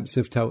and presents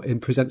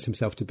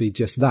himself to be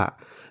just that.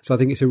 So I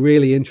think it's a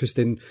really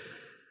interesting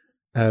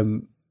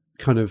kind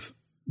of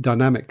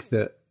dynamic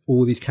that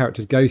all these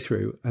characters go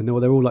through, and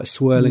they're all like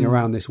swirling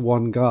around this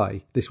one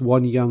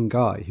young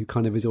guy who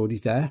kind of is already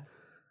there.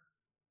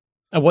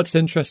 And what's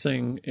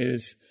interesting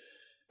is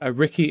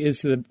Ricky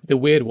is the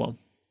weird one.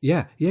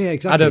 Yeah,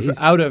 exactly.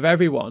 Out of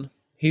everyone,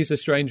 he's the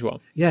strange one.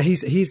 Yeah,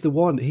 he's the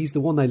one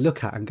they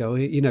look at and go,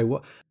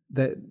 what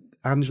that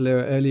Angela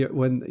earlier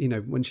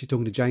when she's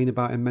talking to Jane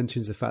about him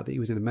mentions the fact that he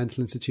was in a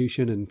mental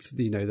institution, and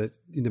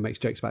makes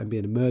jokes about him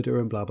being a murderer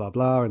and blah blah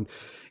blah, and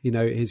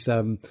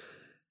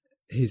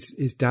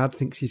his dad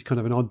thinks he's kind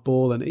of an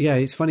oddball, and yeah,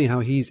 it's funny how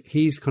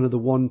he's kind of the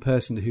one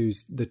person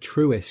who's the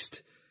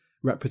truest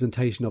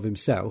representation of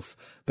himself,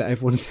 but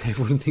everyone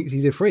thinks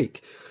he's a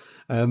freak.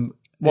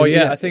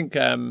 I think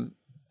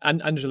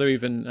Angela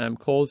even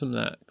calls him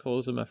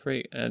a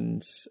freak,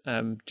 and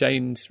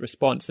Jane's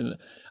response, and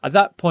at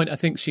that point I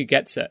think she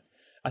gets it.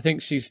 I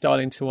think she's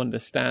starting to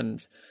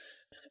understand.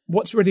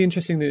 What's really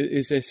interesting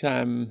is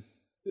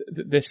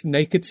this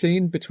naked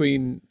scene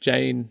between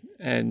Jane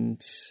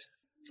and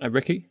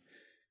Ricky.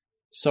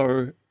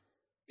 So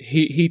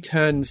he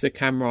turns the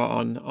camera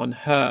on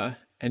her,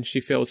 and she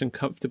feels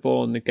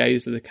uncomfortable in the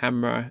gaze of the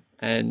camera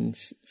and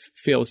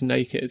feels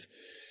naked.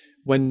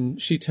 When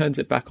she turns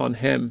it back on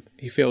him,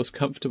 he feels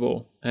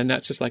comfortable, and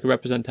that's just like a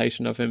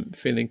representation of him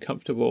feeling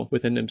comfortable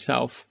within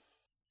himself.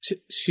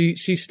 She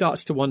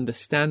starts to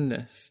understand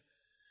this,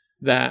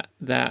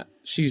 that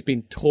she's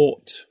been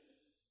taught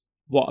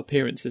what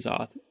appearances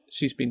are.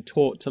 She's been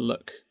taught to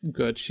look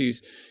good.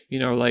 She's,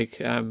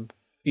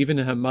 even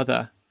her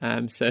mother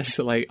says,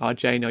 like, "Oh,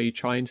 Jane, are you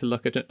trying to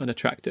look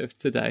unattractive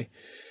today?"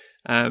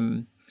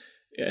 Her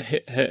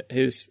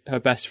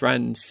best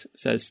friend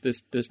says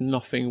there's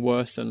nothing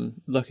worse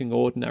than looking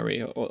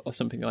ordinary or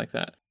something like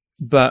that.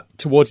 But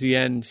towards the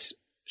end,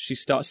 she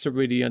starts to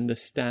really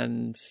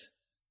understand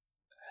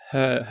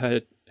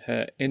her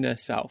inner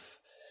self,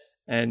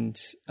 and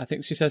I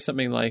think she says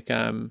something like,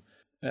 "A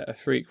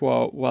freak.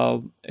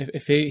 Well,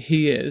 if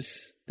he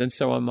is, then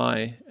so am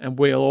I, and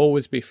we'll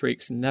always be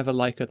freaks and never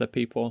like other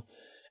people."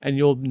 And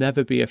you'll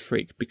never be a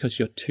freak because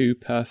you're too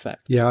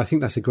perfect. Yeah, I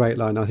think that's a great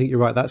line. I think you're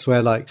right. That's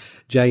where like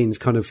Jane's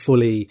kind of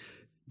fully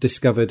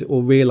discovered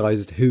or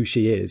realized who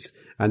she is.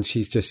 And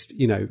she's just,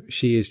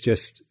 she is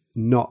just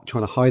not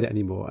trying to hide it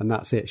anymore. And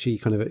that's it. She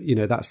kind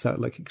of, that's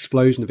that like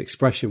explosion of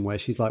expression where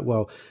she's like,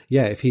 well,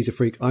 yeah, if he's a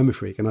freak, I'm a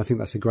freak. And I think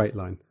that's a great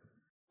line.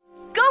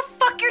 Go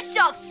fuck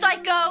yourself,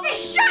 psycho! Hey,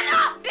 shut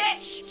up,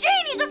 bitch!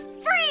 Janie's a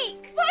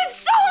freak! Well, then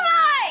so am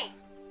I!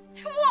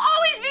 We'll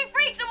always be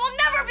freaks and we'll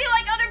never be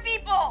like other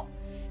people!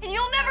 And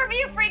you'll never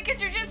be a freak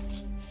because you're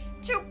just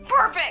too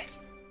perfect.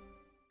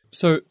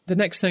 So the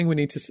next thing we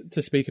need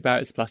to speak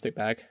about is plastic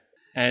bag.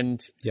 And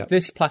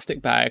This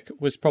plastic bag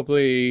was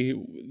probably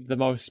the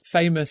most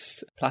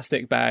famous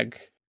plastic bag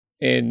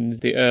in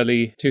the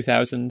early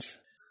 2000s.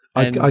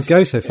 I'd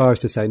go so far as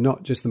to say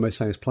not just the most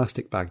famous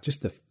plastic bag,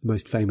 just the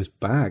most famous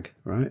bag,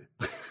 right?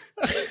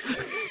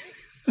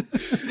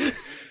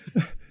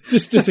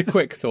 Just a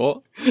quick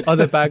thought.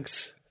 Other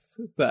bags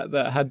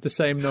that had the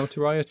same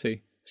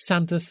notoriety.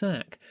 Santa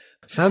sack.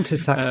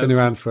 Santa's sack's been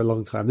around for a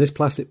long time. This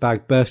plastic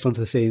bag burst onto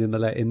the scene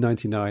in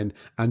 99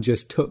 and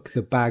just took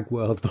the bag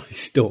world by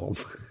storm.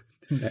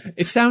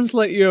 It sounds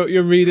like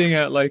you're reading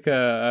out like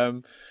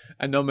a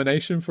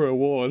nomination for an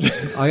award.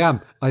 I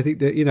am. I think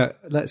that,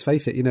 let's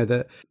face it,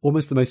 that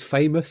almost the most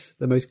famous,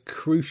 the most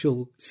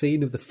crucial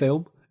scene of the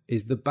film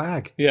is the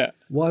bag. Yeah.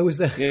 Why was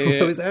there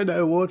why was there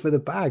no award for the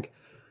bag?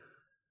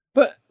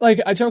 But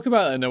like, I joke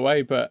about it in a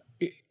way, but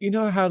you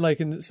know how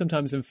like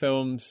sometimes in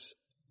films,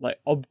 like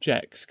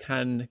objects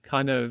can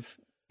kind of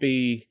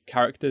be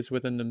characters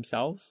within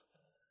themselves.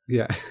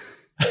 Yeah.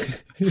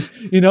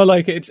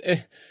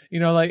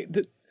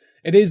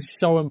 It is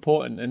so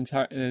important and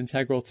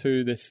integral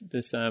to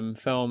this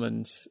film,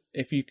 and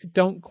if you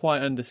don't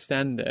quite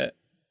understand it,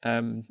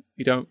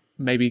 you don't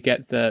maybe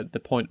get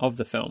the point of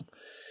the film.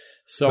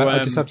 So I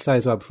just have to say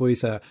as well, before you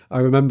say it,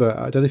 I don't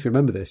know if you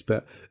remember this,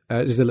 but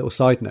just a little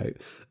side note.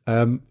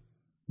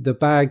 The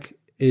bag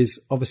is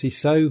obviously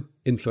so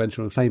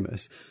influential and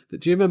famous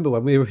that, do you remember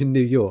when we were in New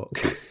York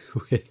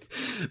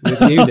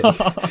with Uni,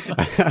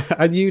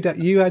 and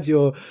you had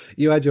your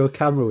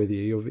camera with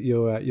you,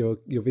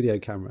 your video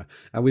camera,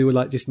 and we were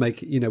like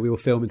we were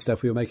filming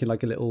stuff. We were making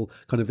like a little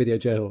kind of video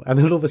journal, and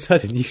then all of a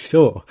sudden you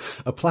saw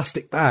a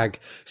plastic bag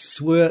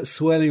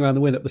swirling around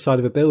the wind up the side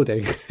of a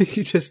building.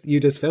 you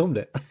just filmed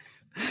it.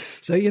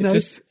 So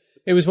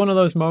it was one of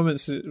those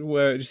moments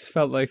where it just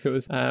felt like it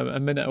was a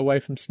minute away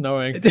from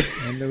snowing, and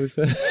there was.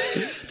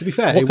 To be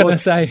fair,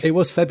 it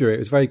was February. It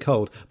was very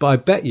cold, but I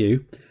bet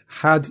you,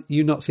 had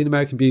you not seen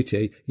American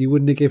Beauty, you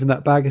wouldn't have given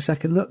that bag a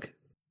second look.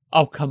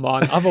 Oh, come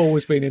on. I've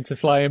always been into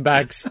flying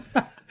bags.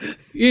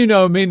 You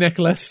know me,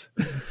 Nicholas.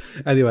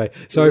 Anyway,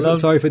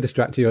 sorry for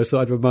distracting you. I just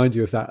thought I'd remind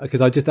you of that, because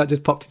that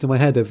just popped into my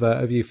head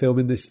of you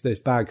filming this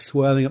bag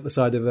swirling up the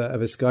side of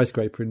a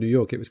skyscraper in New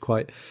York. It was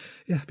quite,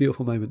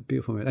 beautiful moment.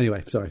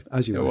 Anyway, sorry,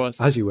 as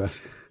you were.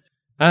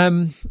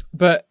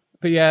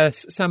 But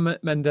yes, Sam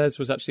Mendes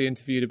was actually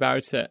interviewed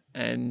about it,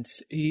 and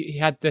he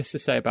had this to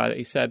say about it.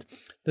 He said,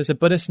 "There's a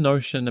Buddhist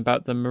notion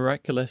about the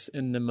miraculous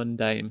in the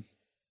mundane.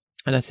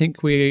 And I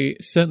think we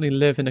certainly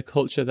live in a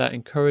culture that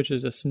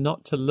encourages us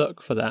not to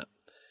look for that.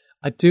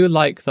 I do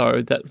like,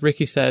 though, that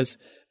Ricky says,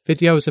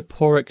 video is a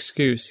poor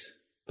excuse,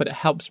 but it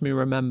helps me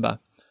remember,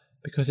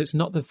 because it's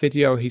not the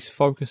video he's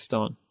focused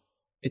on.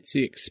 It's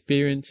the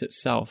experience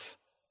itself.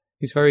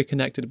 He's very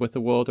connected with the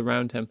world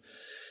around him."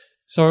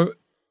 So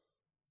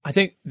I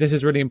think this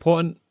is really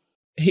important.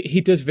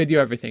 He does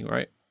video everything,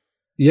 right?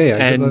 Yeah,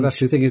 and that's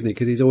the thing, isn't it?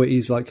 Because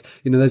he's like,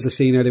 there's the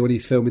scene earlier when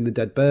he's filming the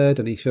dead bird,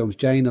 and he films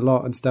Jane a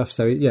lot and stuff.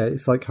 So yeah,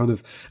 it's like kind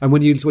of, and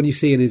when you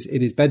see in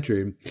his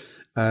bedroom,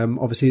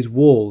 obviously his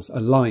walls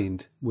are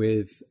lined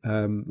with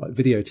like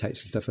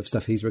videotapes and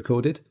stuff he's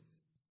recorded.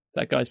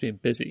 That guy's been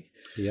busy.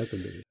 He has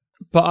been busy.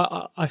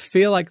 But I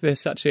feel like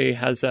this actually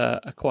has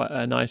a quite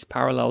a nice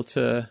parallel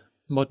to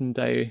modern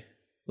day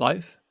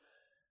life,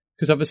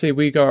 because obviously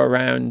we go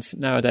around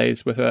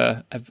nowadays with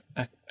a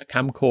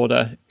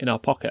camcorder in our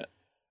pocket.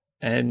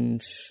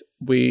 And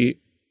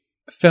we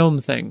film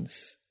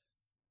things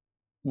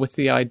with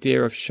the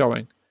idea of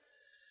showing.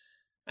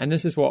 And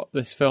this is what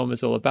this film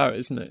is all about,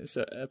 isn't it? It's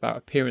about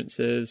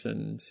appearances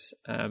and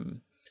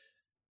kind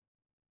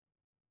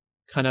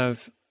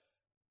of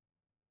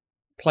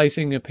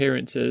placing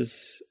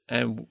appearances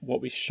and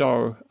what we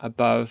show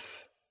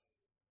above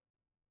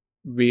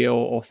real,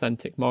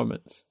 authentic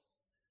moments.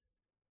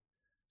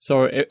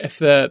 So if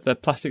the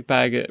plastic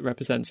bag, it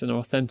represents an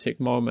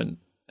authentic moment,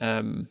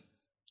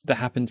 that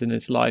happened in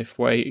his life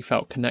where he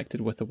felt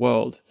connected with the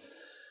world.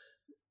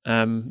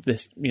 With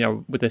this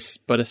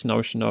Buddhist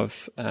notion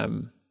of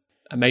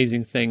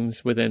amazing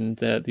things within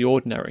the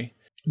ordinary,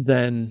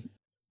 then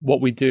what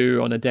we do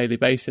on a daily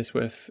basis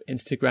with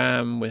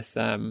Instagram, with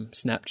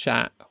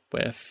Snapchat,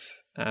 with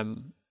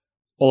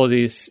all of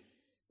these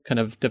kind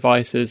of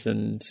devices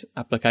and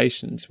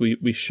applications,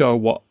 we show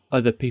what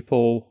other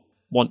people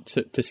want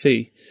to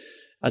see,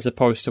 as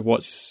opposed to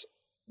what's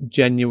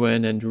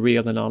genuine and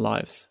real in our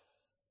lives.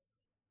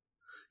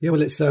 Yeah,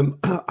 well, it's.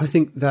 I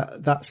think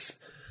that's.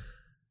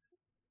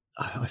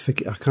 I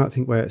can't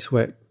think where it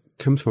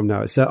comes from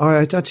now. It's.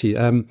 I actually.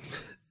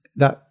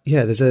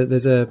 There's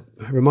a.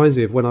 It reminds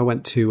me of when I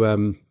went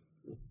to.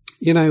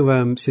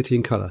 City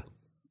and Colour,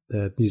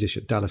 the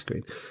musician Dallas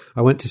Green.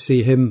 I went to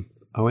see him.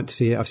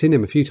 I've seen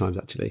him a few times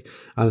actually,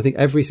 and I think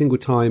every single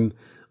time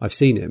I've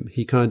seen him,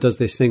 he kind of does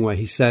this thing where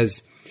he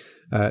says,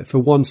 for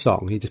one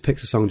song, he just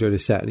picks a song during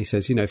his set, and he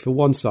says, for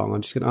one song,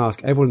 I'm just going to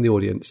ask everyone in the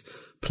audience,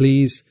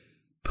 please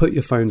put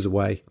your phones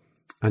away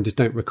and just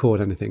don't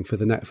record anything for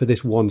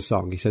this one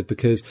song. He said,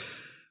 because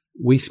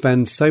we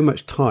spend so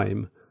much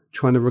time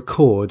trying to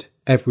record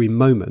every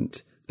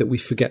moment that we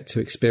forget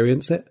to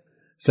experience it.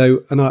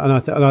 So,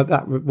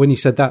 that when you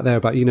said that there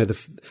about,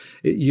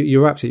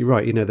 you're absolutely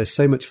right. There's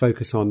so much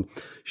focus on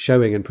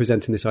showing and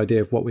presenting this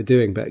idea of what we're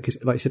doing, but because,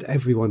 like I said,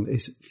 everyone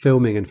is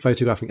filming and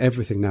photographing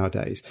everything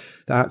nowadays,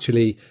 that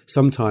actually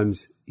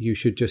sometimes you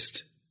should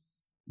just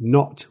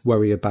not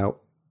worry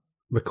about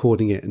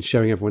recording it and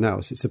showing everyone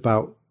else. It's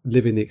about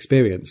living the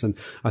experience. And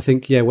I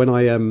think, when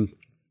I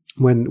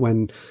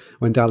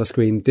when Dallas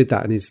Green did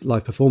that in his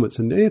live performance,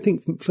 and I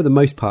think for the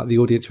most part the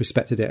audience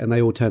respected it, and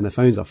they all turned their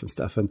phones off and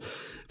stuff. And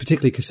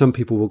particularly because some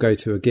people will go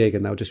to a gig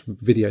and they'll just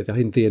video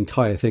the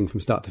entire thing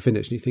from start to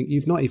finish, and you think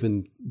you've not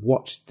even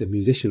watched the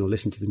musician or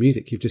listened to the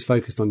music, you've just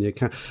focused on your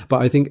camera.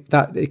 But I think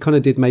that it kind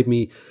of did made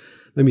me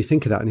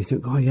think of that, and you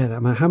think, oh yeah,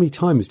 how many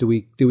times do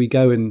we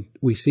go and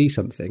we see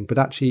something, but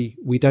actually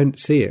we don't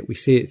see it. We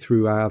see it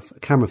through our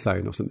camera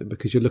phone or something,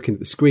 because you're looking at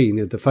the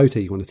screen, the photo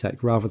you want to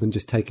take, rather than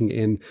just taking it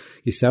in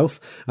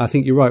yourself. I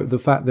think you're right. The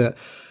fact that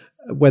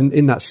when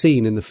in that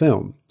scene in the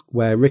film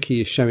where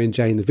Ricky is showing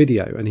Jane the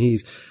video, and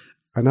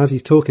as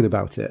he's talking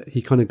about it,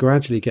 he kind of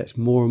gradually gets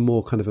more and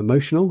more kind of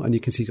emotional, and you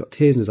can see he's got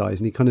tears in his eyes,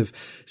 and he kind of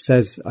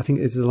says, I think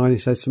it's the line, he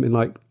says something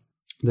like,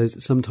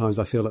 sometimes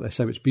I feel like there's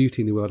so much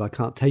beauty in the world, I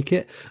can't take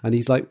it. And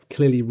he's like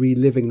clearly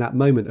reliving that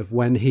moment of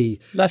when he...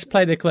 Let's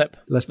play the clip.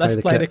 Let's play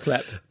the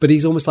clip. But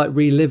he's almost like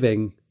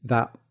reliving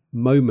that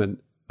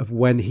moment of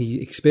when he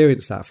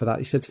experienced that for that.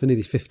 He said for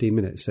nearly 15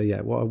 minutes. So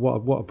yeah, what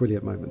a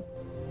brilliant moment.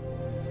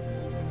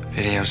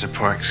 Video's a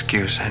poor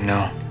excuse, I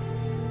know.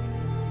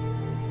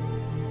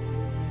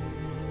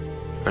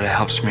 But it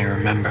helps me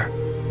remember.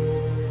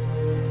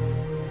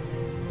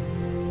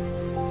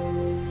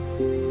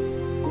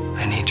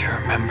 I need to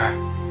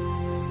remember.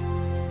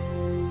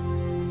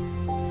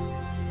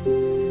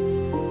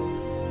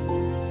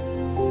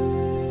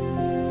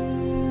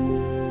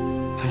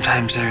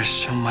 Sometimes there's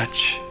so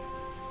much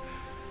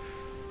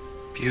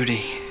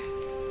beauty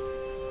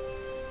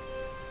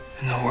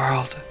in the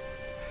world.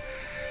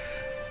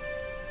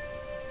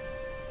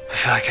 I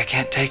feel like I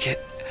can't take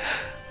it.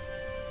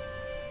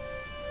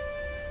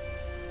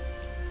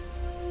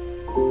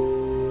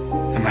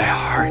 And my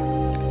heart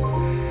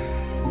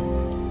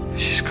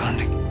is just going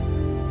to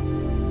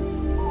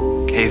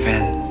cave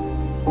in.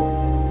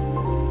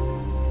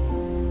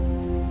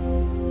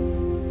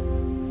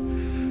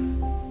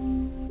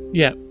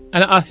 Yeah.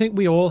 And I think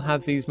we all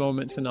have these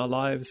moments in our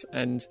lives,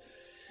 and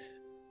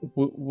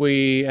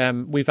we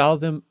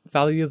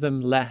value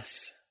them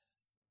less,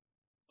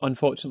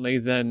 unfortunately,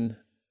 than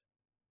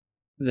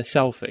the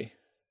selfie,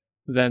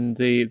 than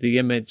the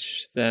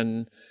image,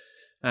 than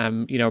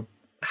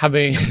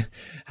having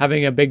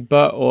a big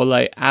butt or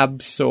like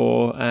abs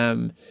or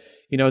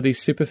these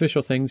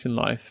superficial things in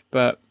life.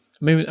 But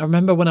I mean, I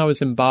remember when I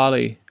was in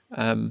Bali,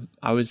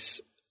 I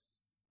was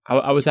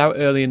out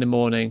early in the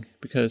morning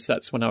because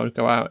that's when I would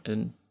go out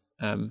and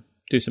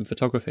do some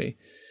photography.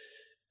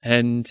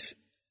 And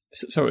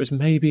so it was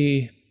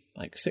maybe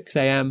like 6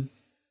 a.m.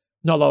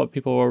 Not a lot of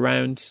people were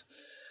around.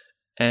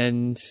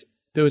 And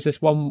there was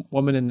this one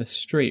woman in the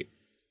street.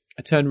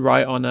 I turned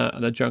right on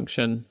a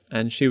junction,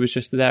 and she was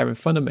just there in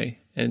front of me.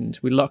 And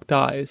we locked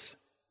eyes,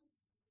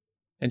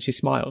 and she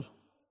smiled.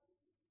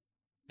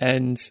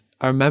 And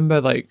I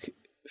remember like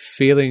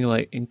feeling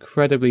like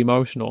incredibly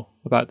emotional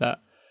about that.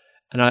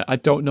 And I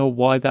don't know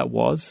why that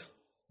was,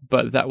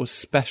 but that was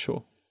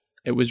special.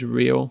 It was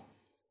real,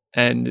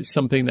 and it's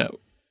something that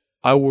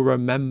I will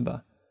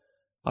remember.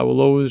 I will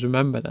always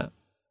remember that.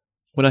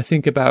 When I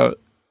think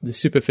about the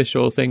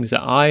superficial things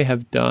that I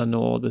have done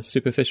or the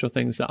superficial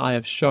things that I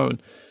have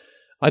shown,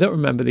 I don't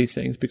remember these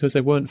things because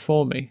they weren't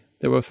for me.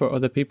 They were for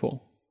other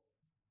people.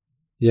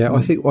 Yeah,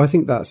 I think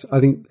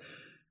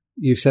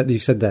you've said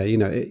there,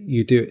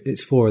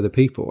 it's for other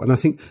people. And I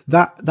think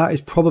that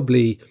is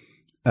probably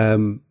a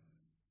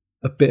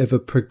bit of a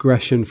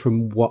progression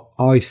from what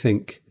I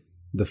think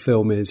the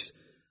film is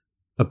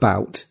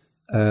about,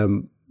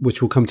 which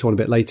we'll come to on a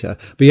bit later.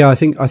 But yeah, I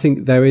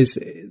think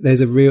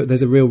there's a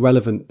real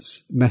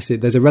relevance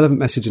message. There's a relevant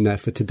message in there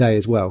for today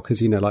as well,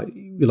 because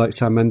like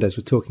Sam Mendes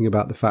was talking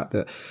about the fact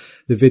that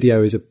the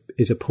video is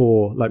a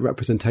poor like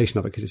representation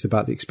of it because it's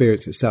about the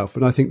experience itself.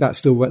 But I think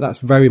that's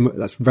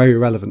very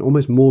relevant,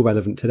 almost more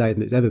relevant today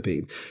than it's ever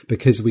been,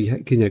 because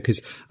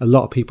because a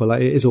lot of people,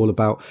 like, it is all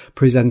about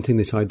presenting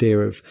this idea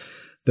of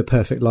the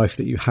perfect life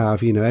that you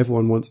have.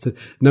 Everyone wants to.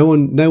 No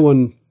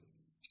one.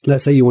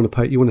 Let's say you want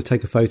to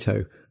take a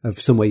photo of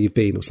somewhere you've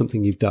been or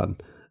something you've done.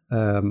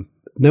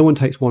 No one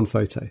takes one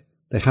photo.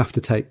 They have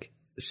to take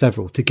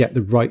several to get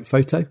the right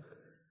photo,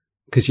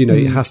 because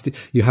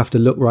you have to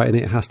look right in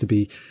it. It has to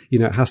be,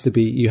 you have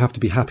to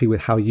be happy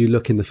with how you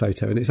look in the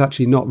photo. And it's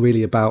actually not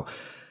really about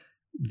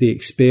the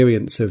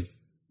experience of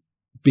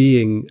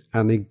being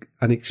and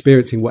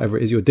experiencing whatever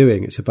it is you're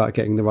doing. It's about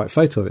getting the right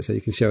photo of it so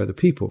you can show other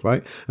people,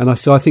 right? And I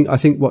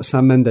think what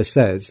Sam Mendes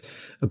says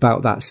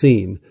about that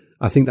scene,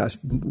 I think that's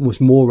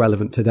was more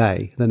relevant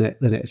today than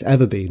it's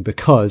ever been,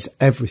 because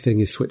everything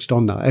is switched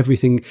on now.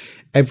 Everything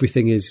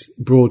is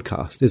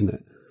broadcast, isn't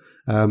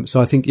it?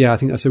 So I think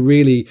it's a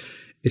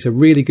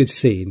really good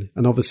scene,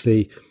 and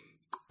obviously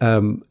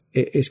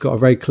it's got a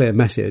very clear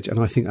message, and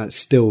I think that's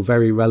still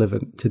very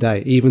relevant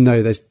today, even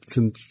though there's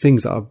some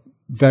things that are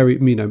very,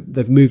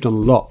 they've moved on a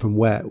lot from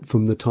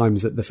the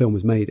times that the film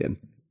was made in.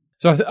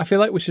 So I feel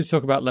like we should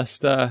talk about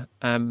Lester,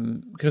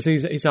 because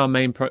he's our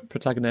main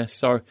protagonist.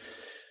 So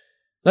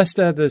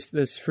Lester,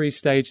 there's 3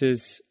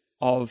 stages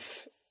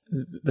of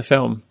the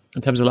film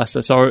in terms of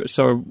Lester.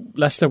 So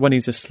Lester, when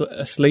he's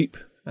asleep,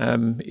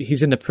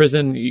 he's in the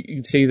prison. You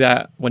can see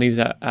that when he's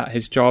at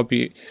his job,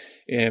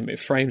 it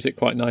frames it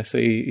quite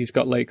nicely. He's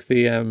got like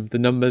the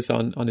numbers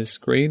on his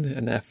screen,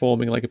 and they're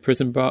forming like a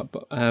prison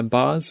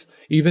bars.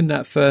 Even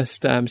that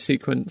first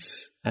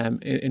sequence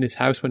in his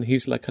house when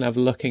he's like kind of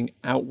looking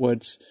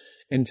outwards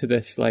into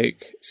this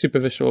like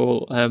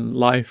superficial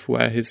life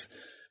where his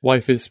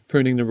wife is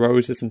pruning the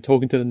roses and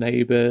talking to the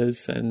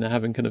neighbors and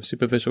having kind of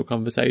superficial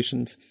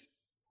conversations.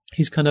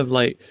 He's kind of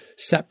like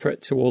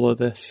separate to all of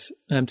this,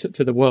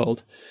 to the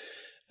world.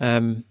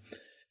 Then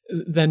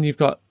you've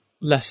got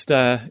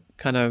Lester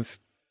kind of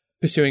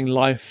pursuing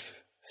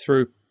life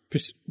through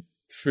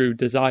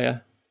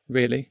desire,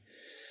 really,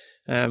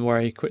 where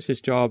he quits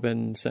his job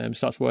and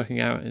starts working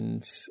out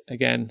and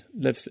again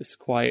lives this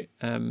quite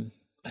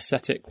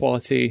ascetic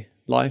quality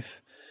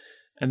life.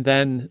 And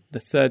then the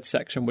third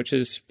section, which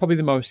is probably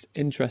the most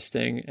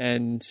interesting,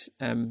 and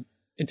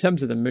in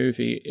terms of the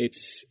movie,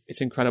 it's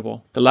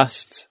incredible. The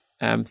last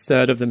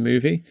third of the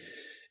movie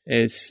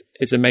is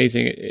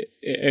amazing.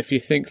 If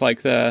you think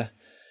like the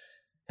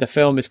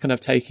film is kind of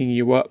taking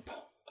you up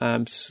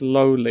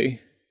slowly,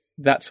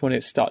 that's when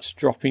it starts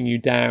dropping you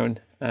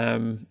down,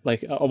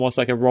 like almost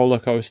like a roller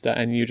coaster,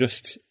 and you're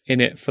just in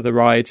it for the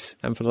ride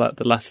and for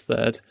the last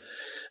third.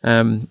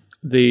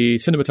 The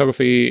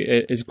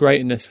cinematography is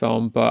great in this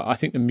film, but I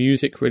think the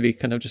music really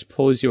kind of just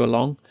pulls you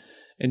along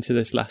into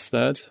this last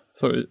third. I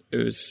thought it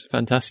was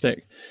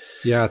fantastic.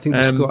 Yeah, I think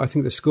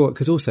the score,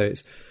 because also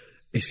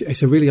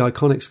it's a really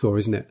iconic score,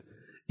 isn't it?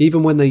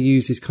 Even when they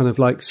use these kind of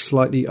like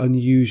slightly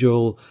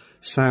unusual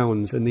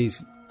sounds and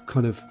these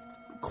kind of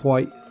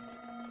quite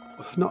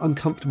not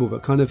uncomfortable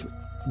but kind of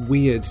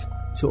weird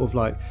sort of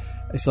like,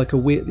 it's like a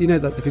weird,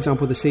 that for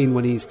example the scene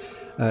when he's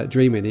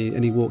dreaming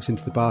and he walks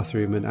into the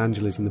bathroom and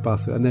Angela's in the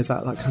bathroom and there's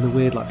that like kind of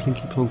weird like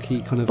plinky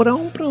plonky kind of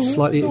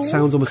slightly, it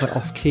sounds almost like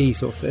off key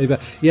sort of thing.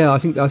 But yeah, I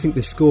think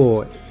the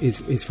score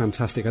is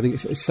fantastic. I think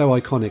it's so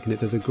iconic and it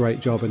does a great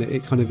job, and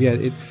it kind of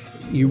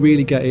you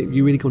really get it.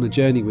 You really go on a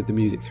journey with the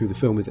music through the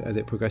film as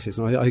it progresses.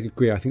 And I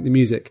agree. I think the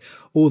music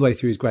all the way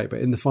through is great,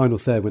 but in the final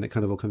third, when it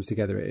kind of all comes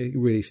together, it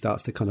really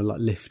starts to kind of like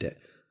lift it.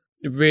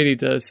 It really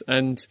does,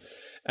 and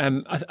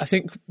I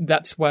think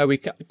that's where we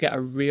get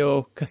a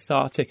real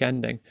cathartic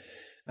ending.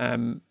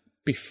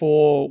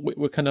 Before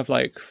we're kind of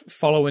like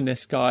following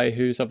this guy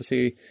who's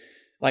obviously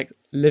like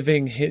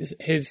living his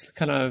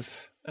kind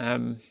of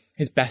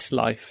his best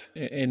life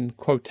in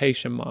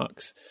quotation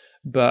marks,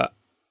 but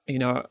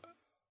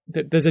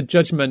there's a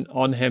judgment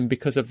on him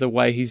because of the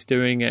way he's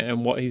doing it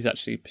and what he's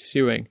actually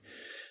pursuing.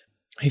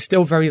 He's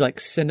still very like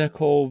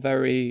cynical,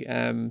 very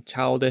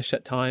childish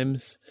at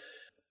times,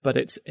 but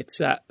it's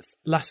that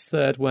last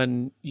third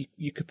when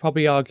you could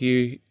probably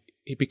argue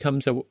he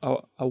becomes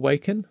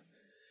awakened,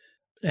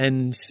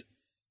 and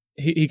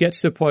he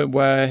gets to the point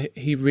where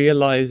he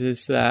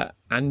realizes that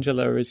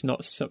Angela is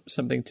not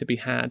something to be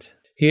had.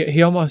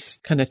 He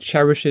almost kind of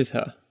cherishes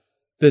her.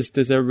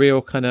 There's a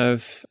real kind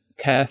of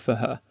care for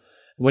her.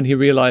 When he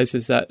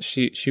realizes that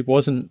she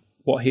wasn't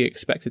what he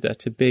expected her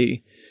to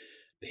be,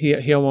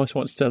 he almost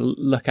wants to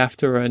look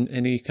after her,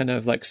 and he kind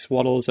of like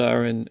swaddles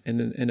her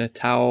in a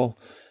towel.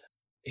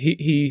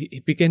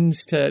 He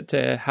begins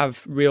to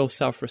have real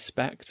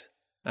self-respect,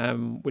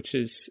 which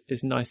is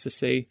nice to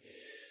see,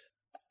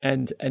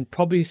 and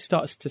probably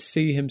starts to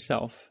see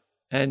himself.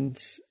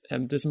 And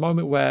there's a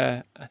moment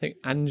where I think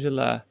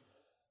Angela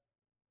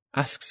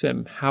asks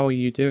him, "How are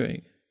you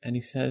doing?" And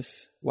he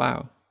says,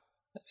 "Wow,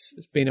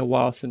 it's been a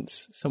while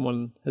since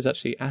someone has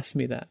actually asked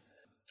me that."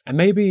 And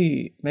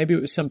maybe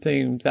it was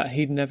something that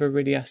he'd never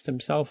really asked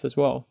himself as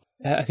well.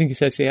 I think he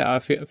says, "Yeah, I'm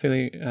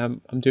feeling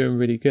I'm doing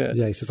really good."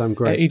 Yeah, he says, "I'm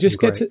great." He just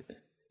gets it.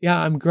 Yeah,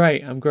 I'm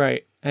great.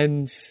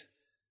 And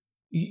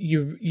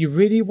you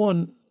really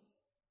want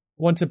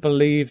to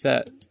believe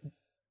that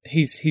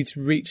he's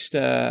reached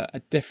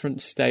a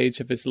different stage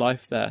of his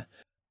life there.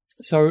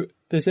 So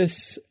there's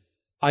this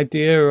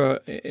idea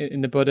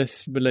in the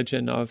Buddhist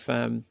religion of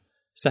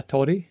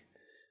satori,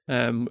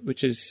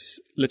 which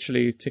is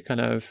literally to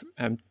kind of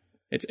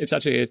it's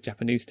actually a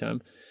Japanese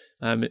term.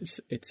 It's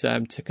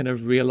to kind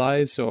of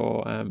realize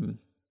or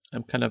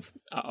kind of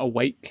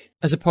awake,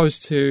 as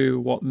opposed to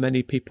what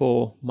many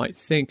people might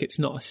think. It's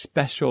not a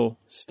special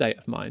state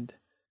of mind.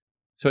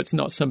 So it's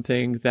not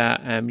something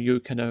that you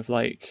kind of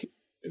like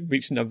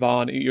reach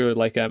nirvana. You're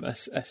like a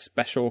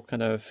special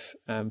kind of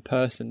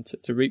person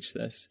to reach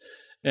this.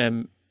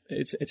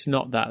 It's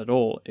not that at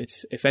all.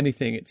 It's, if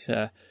anything, it's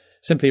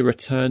simply a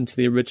return to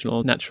the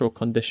original natural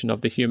condition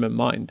of the human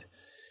mind.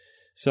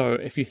 So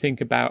if you think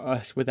about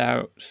us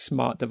without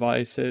smart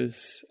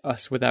devices,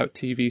 us without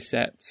TV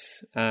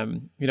sets,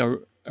 a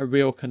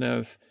real kind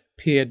of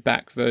peered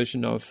back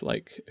version of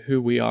like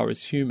who we are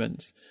as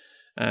humans,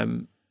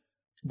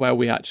 where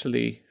we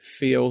actually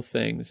feel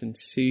things and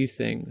see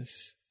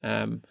things.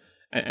 And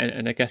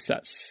I guess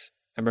that's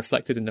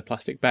reflected in the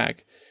plastic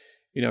bag.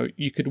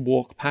 You could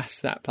walk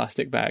past that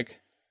plastic bag.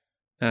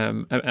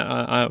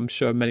 I'm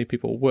sure many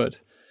people would.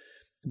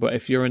 But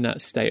if you're in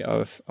that state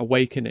of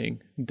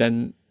awakening,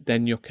 then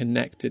then you're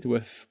connected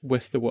with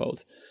the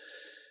world.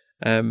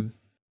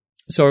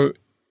 So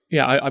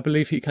yeah, I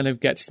believe he kind of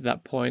gets to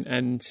that point,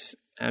 and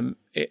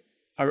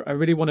I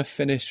really want to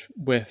finish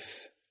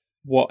with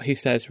what he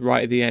says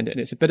right at the end, and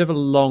it's a bit of a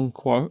long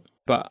quote,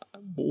 but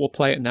we'll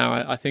play it now.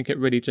 I think it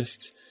really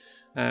just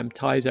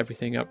ties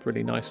everything up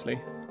really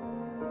nicely.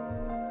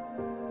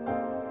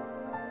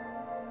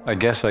 I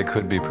guess I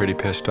could be pretty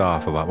pissed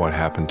off about what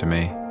happened to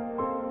me,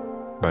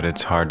 but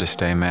it's hard to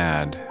stay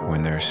mad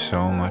when there's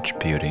so much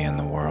beauty in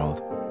the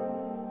world.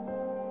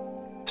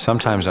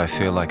 Sometimes I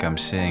feel like I'm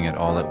seeing it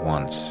all at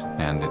once,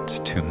 and it's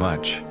too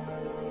much.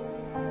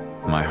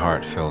 My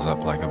heart fills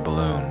up like a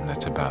balloon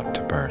that's about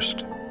to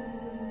burst.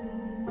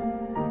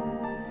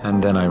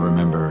 And then I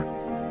remember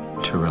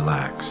to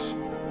relax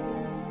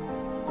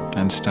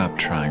and stop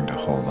trying to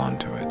hold on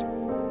to it.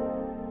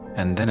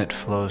 And then it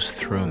flows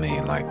through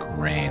me like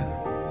rain,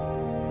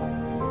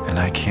 and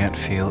I can't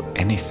feel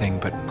anything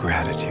but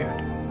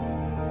gratitude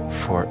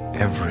for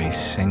every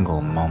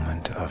single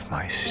moment of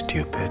my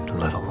stupid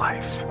little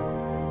life.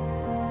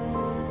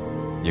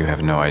 You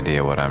have no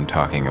idea what I'm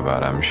talking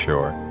about, I'm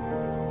sure.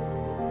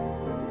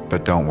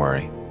 But don't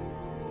worry.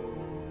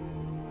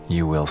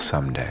 You will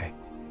someday.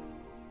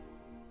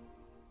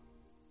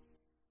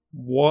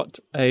 What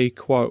a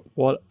quote.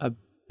 What a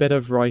bit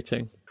of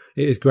writing.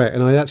 It is great.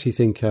 And I actually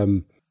think,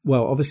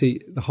 well,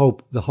 obviously the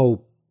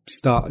whole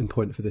starting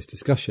point for this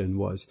discussion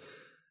was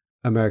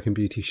American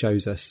Beauty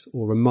shows us,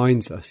 or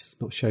reminds us,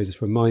 not shows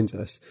us, reminds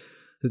us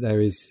that there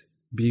is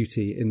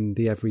beauty in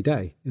the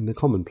everyday, in the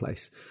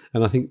commonplace.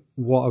 And I think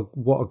what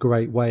a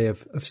great way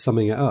of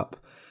summing it up.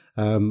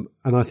 And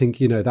I think,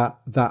 you know, that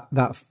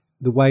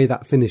the way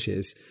that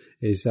finishes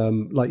is,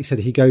 like you said,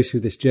 he goes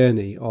through this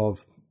journey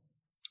of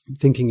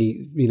thinking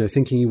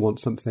he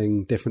wants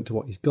something different to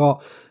what he's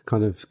got,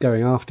 kind of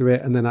going after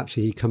it, and then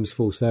actually he comes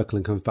full circle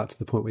and comes back to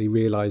the point where he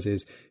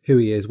realizes who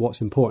he is,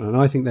 what's important.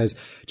 And I think there's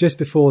just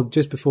before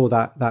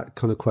that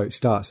kind of quote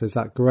starts, there's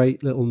that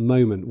great little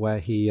moment where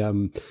he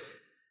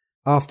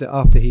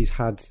after he's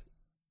had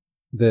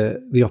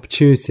the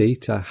opportunity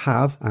to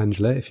have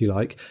Angela, if you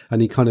like,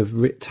 and he kind of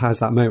has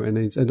that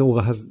moment, and all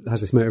has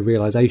this moment of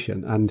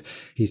realization, and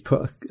he's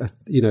put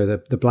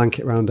the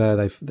blanket around her.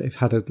 They've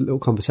had a little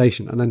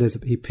conversation, and then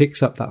he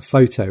picks up that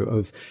photo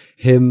of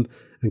him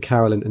and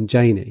Carolyn and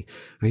Janie,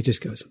 and he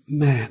just goes,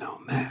 man, oh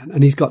man,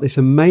 and he's got this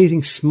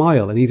amazing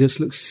smile, and he just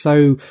looks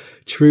so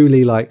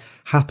truly like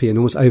happy and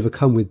almost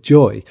overcome with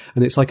joy.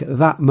 And it's like at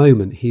that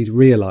moment he's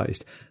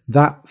realized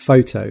that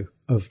photo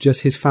of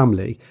just his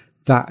family,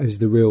 that is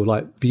the real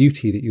like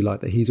beauty that you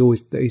like, that he's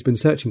been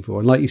searching for.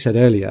 And like you said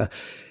earlier,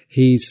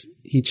 he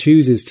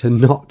chooses to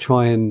not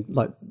try and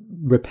like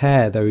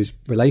repair those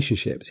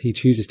relationships. He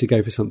chooses to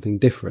go for something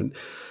different,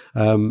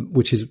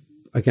 which is,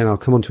 again, I'll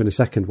come on to in a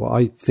second, what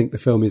I think the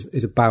film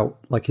is about,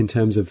 like in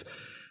terms of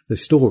the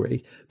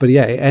story. But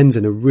yeah, it ends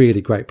in a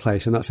really great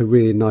place, and that's a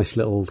really nice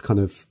little kind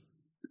of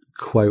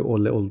quote or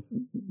little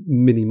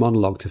mini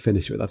monologue to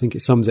finish with. I think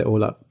it sums it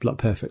all up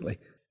perfectly.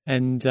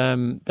 And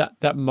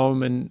that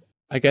moment,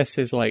 I guess,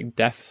 is like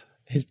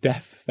his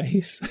death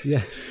face.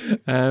 Yeah.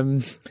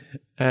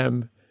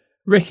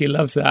 Ricky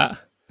loves that.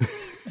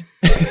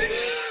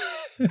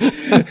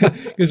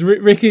 Because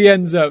Ricky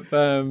ends up,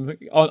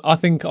 I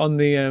think, on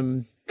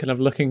the kind of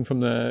looking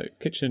from the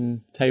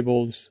kitchen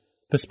table's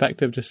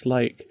perspective, just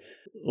like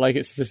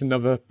it's just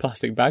another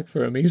plastic bag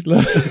for him. He's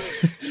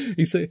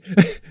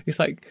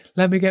like,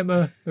 let me get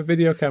my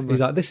video camera.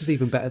 He's like, this is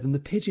even better than the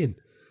pigeon.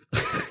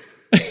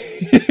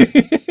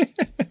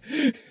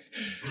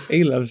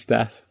 He loves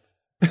death.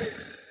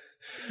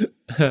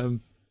 But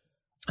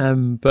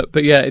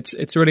yeah,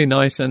 it's really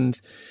nice, and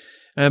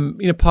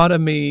part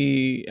of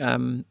me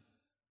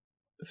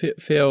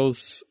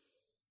feels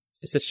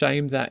it's a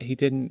shame that he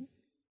didn't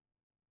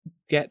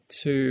get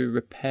to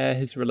repair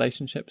his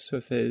relationships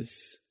with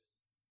his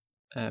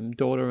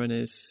daughter and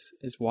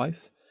his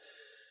wife.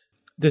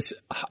 This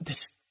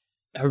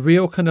a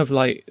real kind of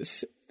like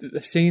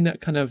the scene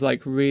that kind of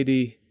like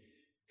really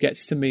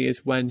gets to me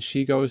is when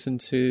she goes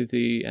into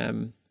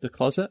the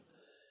closet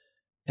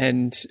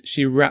and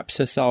she wraps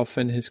herself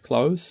in his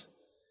clothes,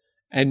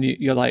 and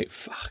you're like,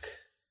 fuck,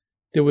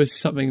 there was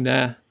something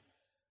there.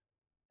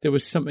 There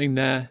was something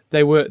there.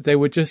 They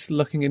were just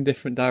looking in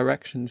different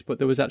directions, but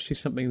there was actually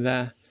something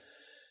there.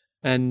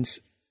 And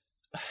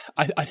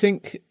I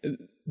think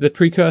the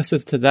precursor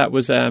to that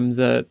was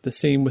the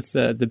scene with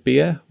the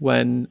beer,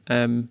 when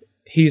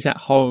he's at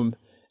home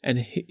and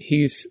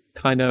he's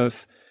kind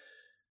of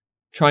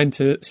trying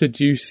to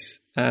seduce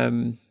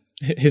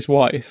his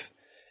wife,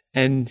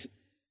 and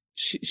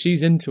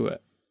she's into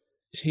it.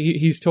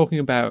 He's talking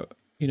about,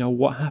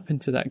 what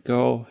happened to that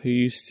girl who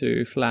used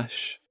to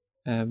flash,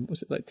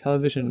 was it like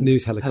television?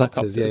 News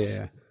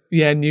helicopters.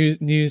 Yeah,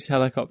 news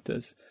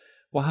helicopters.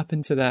 What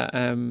happened to that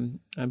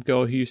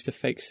girl who used to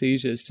fake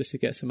seizures just to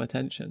get some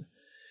attention?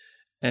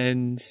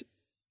 And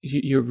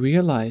you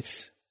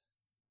realize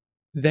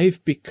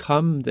they've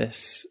become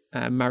this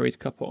married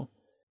couple.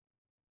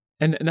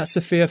 And that's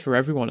a fear for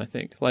everyone, I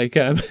think, like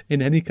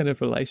in any kind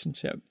of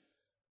relationship.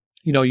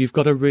 you know, you've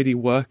got to really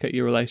work at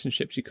your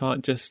relationships. You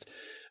can't just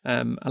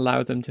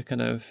allow them to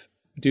kind of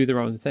do their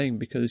own thing,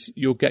 because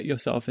you'll get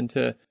yourself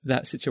into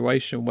that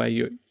situation where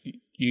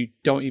you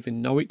don't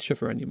even know each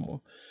other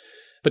anymore.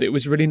 But it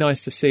was really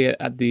nice to see it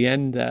at the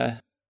end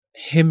there,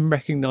 him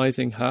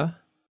recognizing her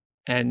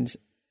and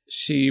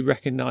she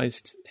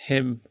recognized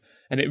him,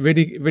 and it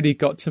really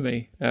got to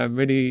me.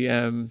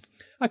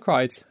 I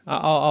cried.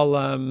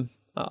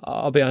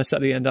 I'll be honest.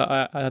 At the end,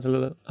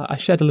 I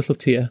shed a little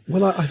tear.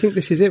 Well, I think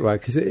this is it, right?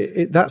 Because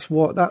that's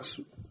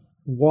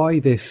why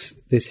this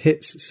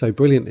hits so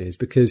brilliantly, is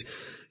because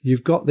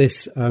you've got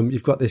this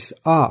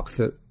arc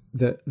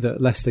that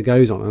Lester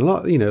goes on, and a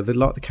lot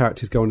of the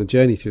characters go on a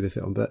journey through the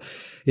film, but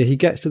he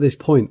gets to this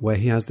point where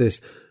he has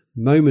this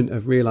moment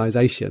of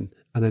realization,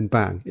 and then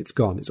bang, it's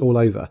gone, it's all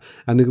over.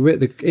 And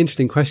the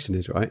interesting question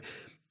is, right,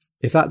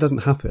 if that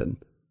doesn't happen,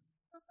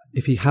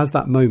 if he has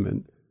that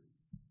moment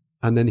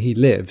and then he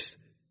lives,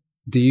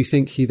 do you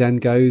think he then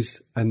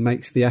goes and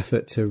makes the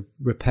effort to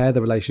repair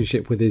the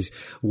relationship with his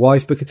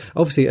wife? Because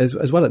obviously,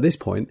 as well at this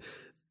point,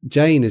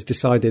 Jane has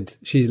decided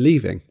she's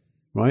leaving,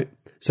 right?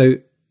 So,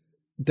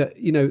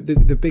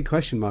 the big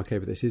question mark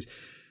over this is,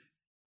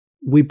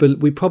 we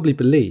probably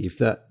believe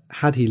that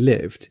had he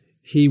lived,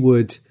 he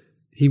would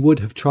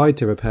have tried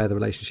to repair the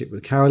relationship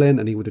with Carolyn,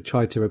 and he would have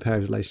tried to repair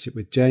his relationship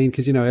with Jane.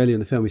 Because, earlier in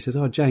the film, he says,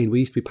 "Oh, Jane, we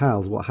used to be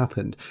pals. What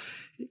happened?"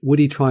 Would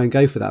he try and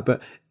go for that?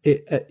 But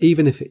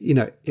even if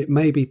it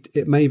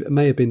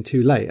may have been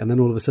too late, and then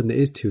all of a sudden it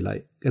is too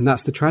late, and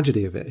that's the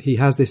tragedy of it. He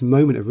has this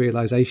moment of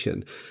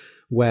realization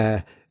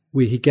where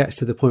he gets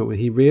to the point where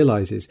he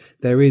realizes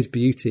there is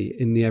beauty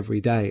in the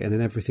everyday and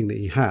in everything that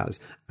he has,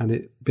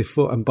 and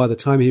by the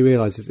time he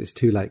realizes, it's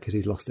too late because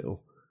he's lost it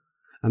all.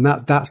 And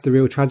that's the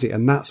real tragedy,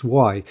 and that's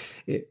why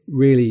it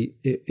really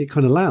it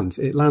kind of lands.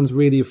 It lands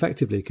really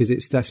effectively, because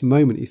it's this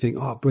moment you think,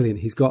 oh, brilliant!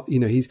 He's got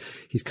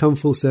he's come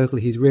full circle.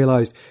 He's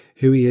realised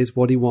who he is,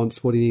 what he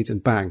wants, what he needs,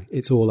 and bang,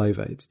 it's all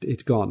over.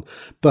 It's gone.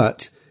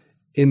 But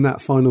in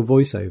that final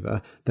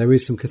voiceover, there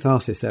is some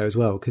catharsis there as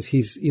well, because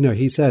he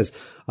says,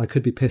 "I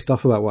could be pissed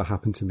off about what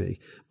happened to me,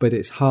 but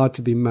it's hard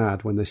to be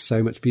mad when there's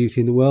so much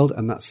beauty in the world,"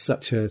 and that's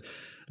such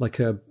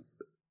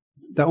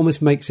that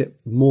almost makes it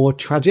more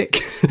tragic,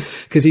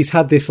 because he's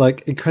had this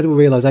incredible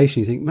realization.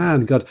 You think,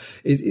 man, God,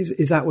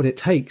 is that what it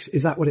takes?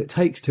 Is that what it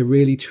takes to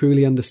really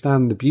truly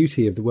understand the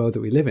beauty of the world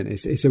that we live in? I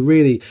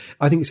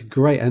think it's a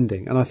great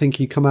ending, and I think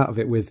you come out of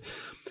it with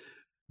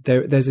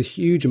there's a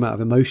huge amount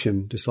of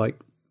emotion, just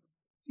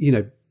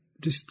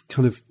just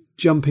kind of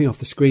jumping off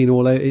the screen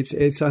all over.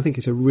 I think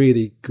it's a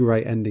really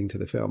great ending to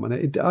the film,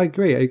 and I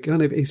agree.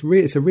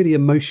 It's a really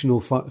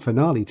emotional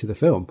finale to the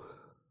film.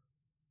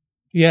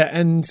 Yeah,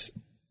 and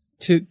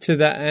to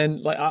that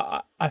end,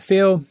 I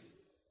feel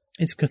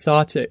it's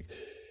cathartic.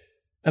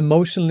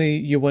 Emotionally,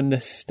 you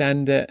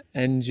understand it,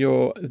 and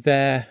you're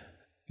there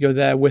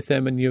with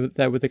them, and you're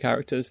there with the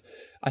characters.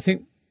 I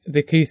think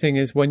the key thing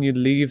is when you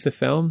leave the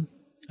film,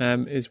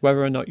 is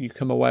whether or not you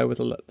come away with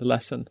the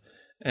lesson,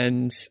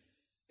 and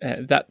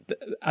that,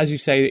 as you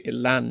say, it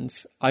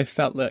lands. I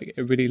felt like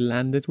it really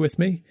landed with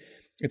me.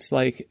 It's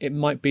like it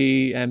might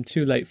be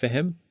too late for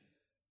him,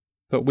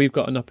 but we've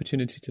got an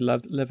opportunity to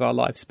live our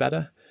lives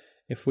better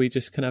if we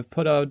just kind of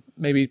put our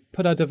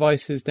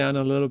devices down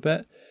a little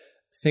bit,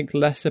 think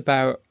less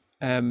about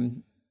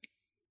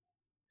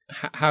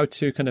how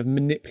to kind of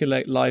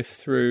manipulate life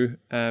through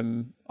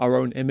our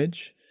own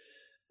image,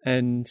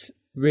 and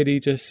really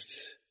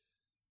just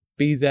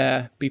be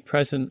there, be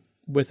present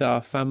with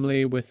our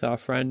family, with our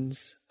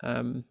friends,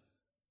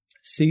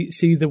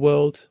 see the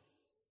world,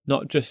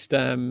 not just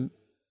kind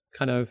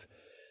of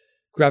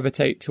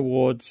gravitate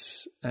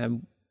towards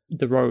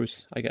the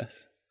rose, I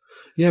guess.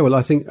 Yeah, well,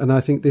 I think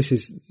this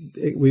is,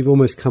 we've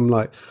almost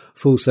come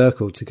full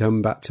circle to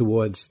come back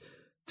towards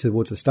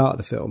the start of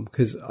the film,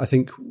 because I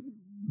think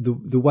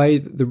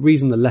the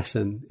reason the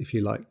lesson, if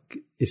you like,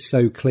 is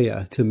so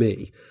clear to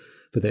me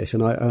for this,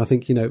 and I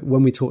think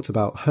when we talked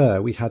about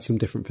Her, we had some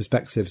different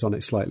perspectives on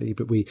it slightly,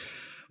 but we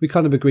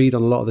kind of agreed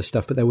on a lot of the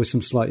stuff, but there was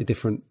some slightly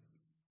different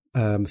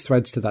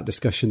threads to that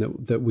discussion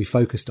that we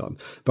focused on.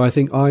 But I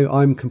think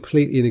I'm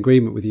completely in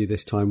agreement with you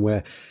this time,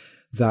 where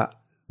that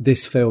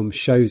this film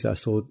shows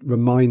us or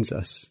reminds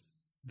us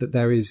that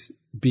there is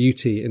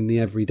beauty in the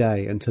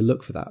everyday, and to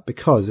look for that.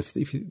 Because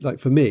if you like,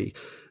 for me,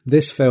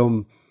 this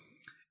film,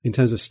 in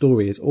terms of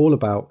story, is all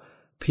about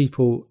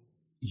people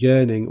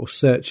yearning or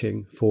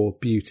searching for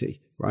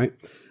beauty, right?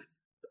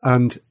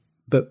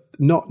 But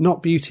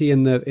not beauty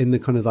in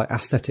the kind of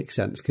aesthetic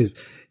sense, because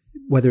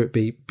whether it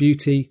be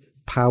beauty,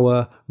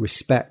 power,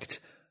 respect,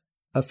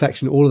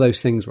 affection, all of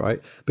those things, right?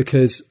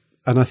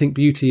 And I think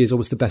beauty is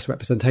almost the best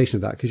representation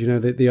of that, because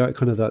the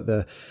kind of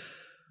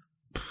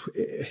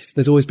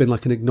there's always been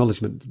an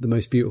acknowledgement that the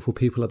most beautiful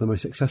people are the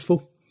most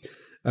successful.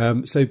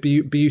 So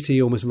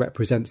beauty almost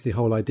represents the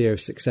whole idea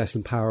of success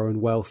and power and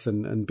wealth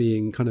and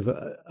being kind of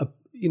at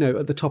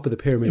the top of the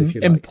pyramid, if you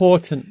like.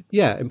 Important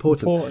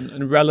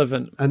and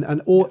relevant.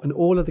 And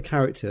all of the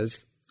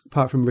characters,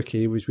 apart from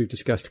Ricky, which we've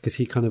discussed, because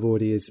he kind of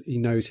already is, he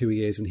knows who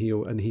he is,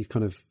 and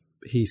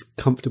he's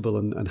comfortable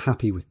and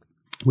happy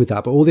with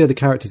that. But all the other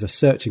characters are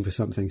searching for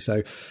something.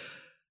 So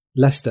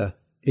Lester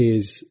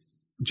is,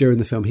 during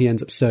the film, he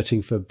ends up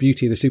searching for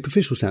beauty in a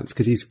superficial sense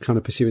because he's kind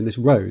of pursuing this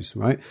rose,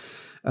 right?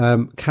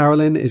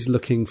 Carolyn is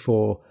looking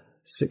for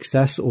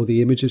success or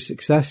the image of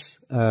success,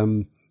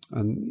 and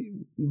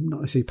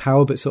not necessarily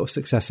power, but sort of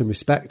success and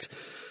respect.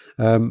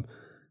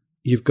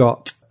 You've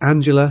got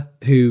Angela,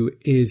 who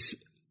is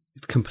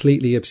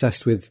completely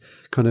obsessed with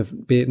kind of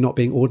not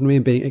being ordinary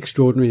and being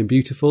extraordinary and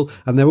beautiful.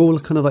 And they're all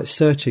kind of like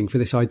searching for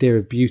this idea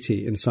of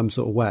beauty in some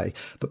sort of way.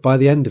 But by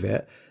the end of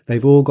it,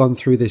 they've all gone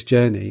through this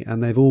journey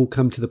and they've all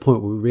come to the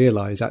point where we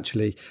realize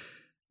actually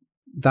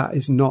that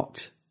is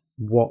not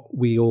what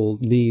we all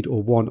need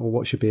or want or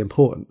what should be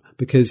important,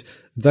 because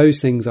those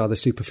things are the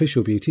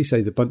superficial beauty,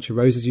 so the bunch of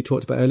roses you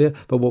talked about earlier.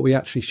 But what we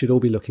actually should all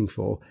be looking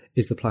for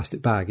is the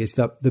plastic bag, is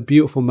the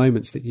beautiful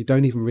moments that you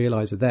don't even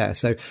realize are there.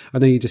 So I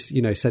know you just,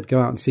 said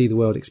go out and see the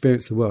world,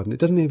 experience the world. And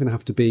it doesn't even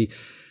have to be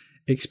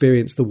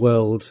experience the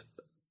world,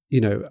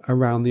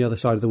 around the other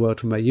side of the world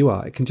from where you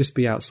are. It can just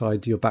be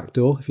outside your back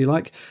door, if you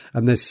like.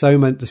 And there's so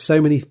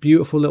many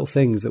beautiful little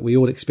things that we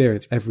all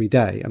experience every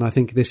day. And I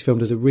think this film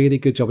does a really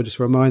good job of just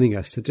reminding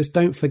us to just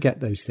don't forget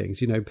those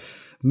things.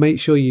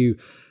 Make sure you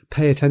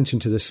pay attention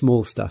to the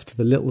small stuff, to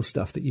the little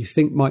stuff that you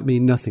think might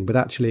mean nothing. But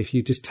actually, if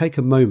you just take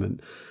a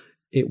moment,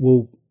 it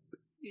will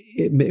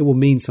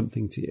mean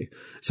something to you.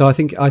 So I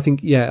think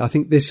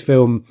this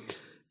film,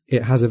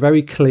 it has a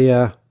very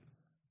clear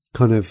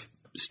kind of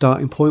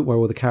starting point where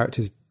all the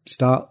characters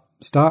start.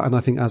 And I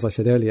think, as I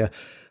said earlier,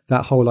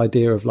 that whole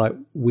idea of like,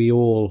 we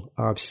all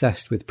are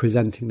obsessed with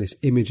presenting this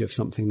image of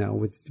something now,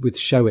 with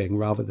showing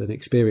rather than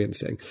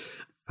experiencing.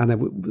 And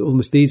then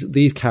almost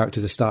these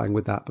characters are starting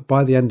with that. But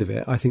by the end of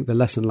it, I think the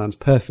lesson lands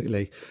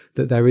perfectly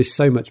that there is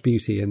so much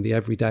beauty in the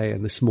everyday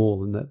and the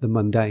small and the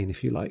mundane,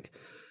 if you like,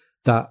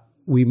 that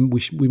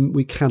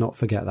we cannot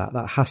forget that.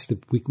 That has to,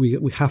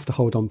 we have to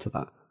hold on to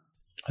that.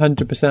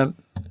 100%.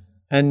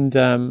 And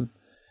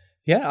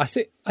I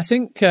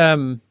think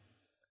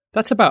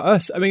that's about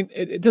us. I mean,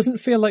 it doesn't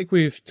feel like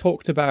we've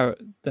talked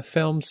about the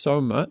film so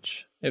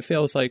much. It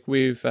feels like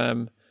we've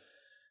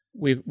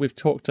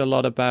talked a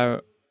lot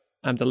about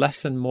the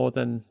lesson more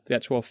than the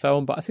actual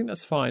film, but I think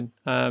that's fine.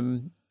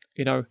 The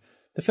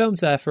film's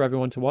there for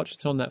everyone to watch.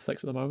 It's on Netflix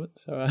at the moment,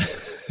 so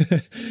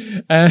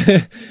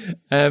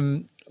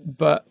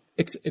but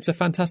it's a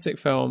fantastic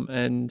film,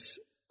 and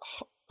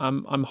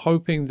I'm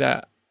hoping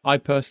that I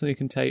personally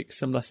can take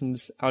some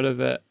lessons out of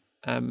it,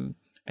 and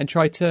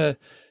try to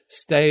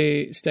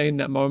stay in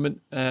that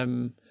moment.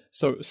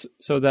 So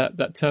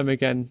that term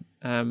again,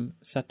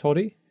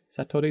 satori,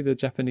 the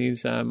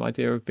Japanese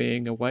idea of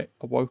being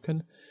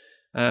awoken.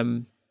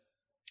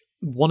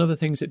 One of the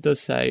things it does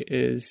say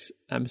is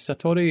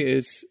satori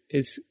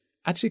is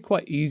actually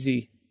quite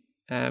easy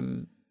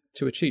to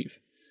achieve,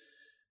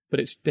 but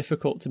it's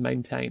difficult to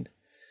maintain.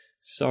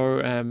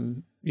 So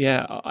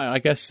I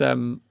guess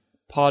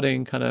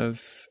parting kind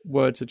of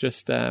words are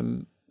just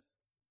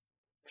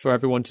for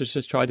everyone to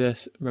just try to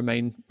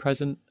remain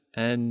present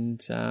and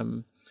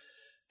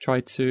try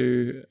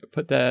to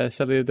put their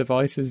cellular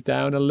devices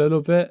down a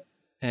little bit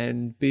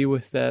and be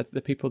with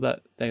the people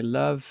that they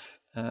love.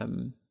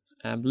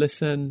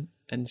 Listen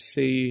and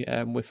see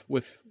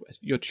with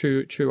your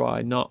true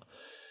eye, not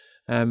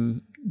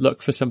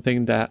look for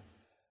something that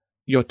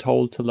you're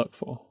told to look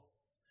for.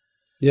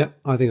 Yeah,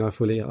 I think I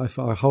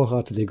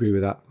wholeheartedly agree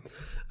with that,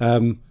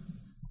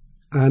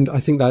 and I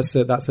think that's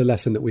a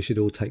lesson that we should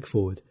all take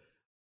forward.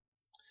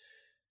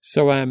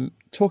 So,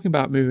 talking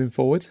about moving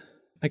forward,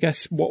 I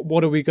guess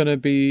what are we going to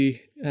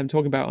be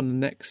talking about on the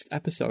next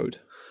episode?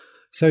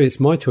 So it's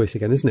my choice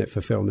again, isn't it,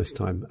 for film this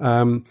time?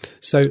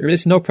 So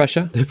there's no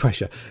pressure. No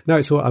pressure. No,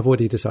 it's what I've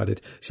already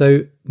decided.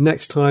 So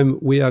next time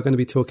we are going to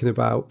be talking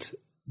about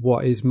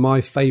what is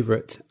my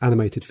favourite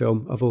animated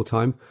film of all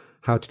time,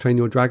 How to Train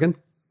Your Dragon.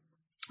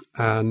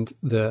 And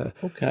I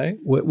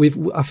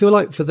feel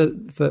like for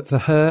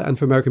her and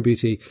for American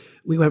Beauty,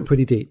 we went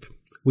pretty deep.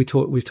 We've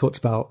talked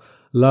about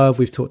love,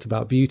 we've talked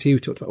about beauty,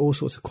 we've talked about all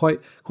sorts of quite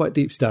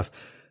deep stuff.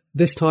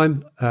 This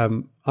time,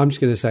 I'm just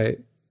going to say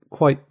it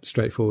quite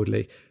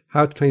straightforwardly.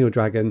 How to Train Your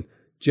Dragon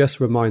just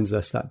reminds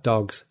us that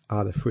dogs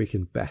are the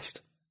freaking best.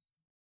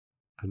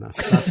 And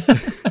that's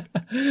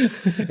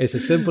it's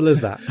as simple as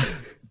that.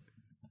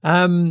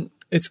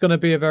 It's going to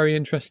be a very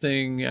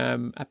interesting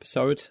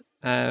episode.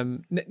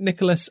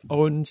 Nicholas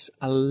owns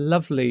a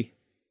lovely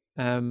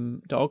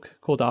dog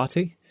called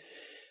Artie.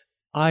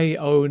 I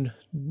own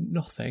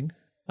nothing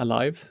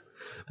alive.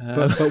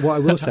 But what I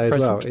will say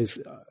as well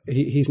is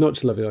he's not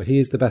just a lovely dog, he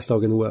is the best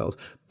dog in the world.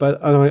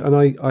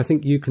 And I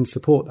think you can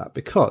support that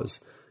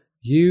because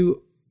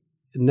you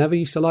never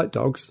used to like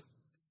dogs.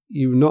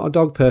 You're not a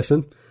dog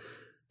person,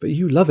 but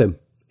you love him.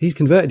 He's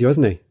converted you,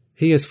 hasn't he?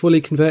 He has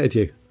fully converted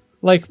you.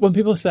 Like when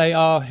people say,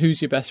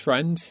 who's your best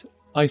friend?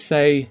 I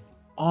say,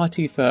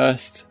 Artie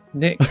first,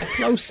 Nick a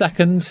close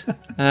second.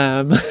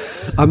 I'm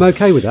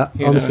okay with that.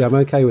 Honestly, I'm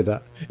okay with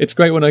that. It's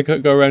great when I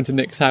go around to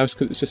Nick's house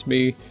because it's just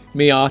me,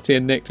 Artie,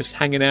 and Nick just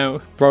hanging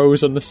out,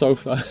 bros on the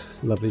sofa.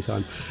 Lovely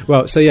time.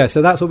 Well, so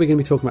that's what we're going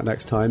to be talking about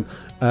next time.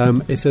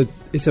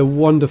 It's a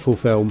wonderful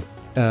film,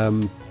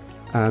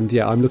 and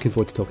yeah, I'm looking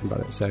forward to talking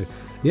about it. So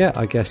yeah,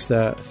 I guess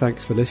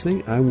thanks for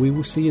listening, and we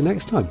will see you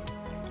next time.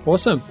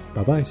 Awesome.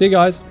 Bye-bye. See you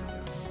guys.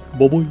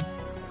 Bye-bye.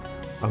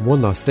 And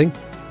one last thing,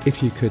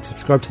 if you could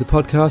subscribe to the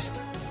podcast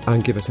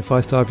and give us a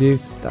 5-star review,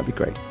 that'd be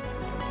great.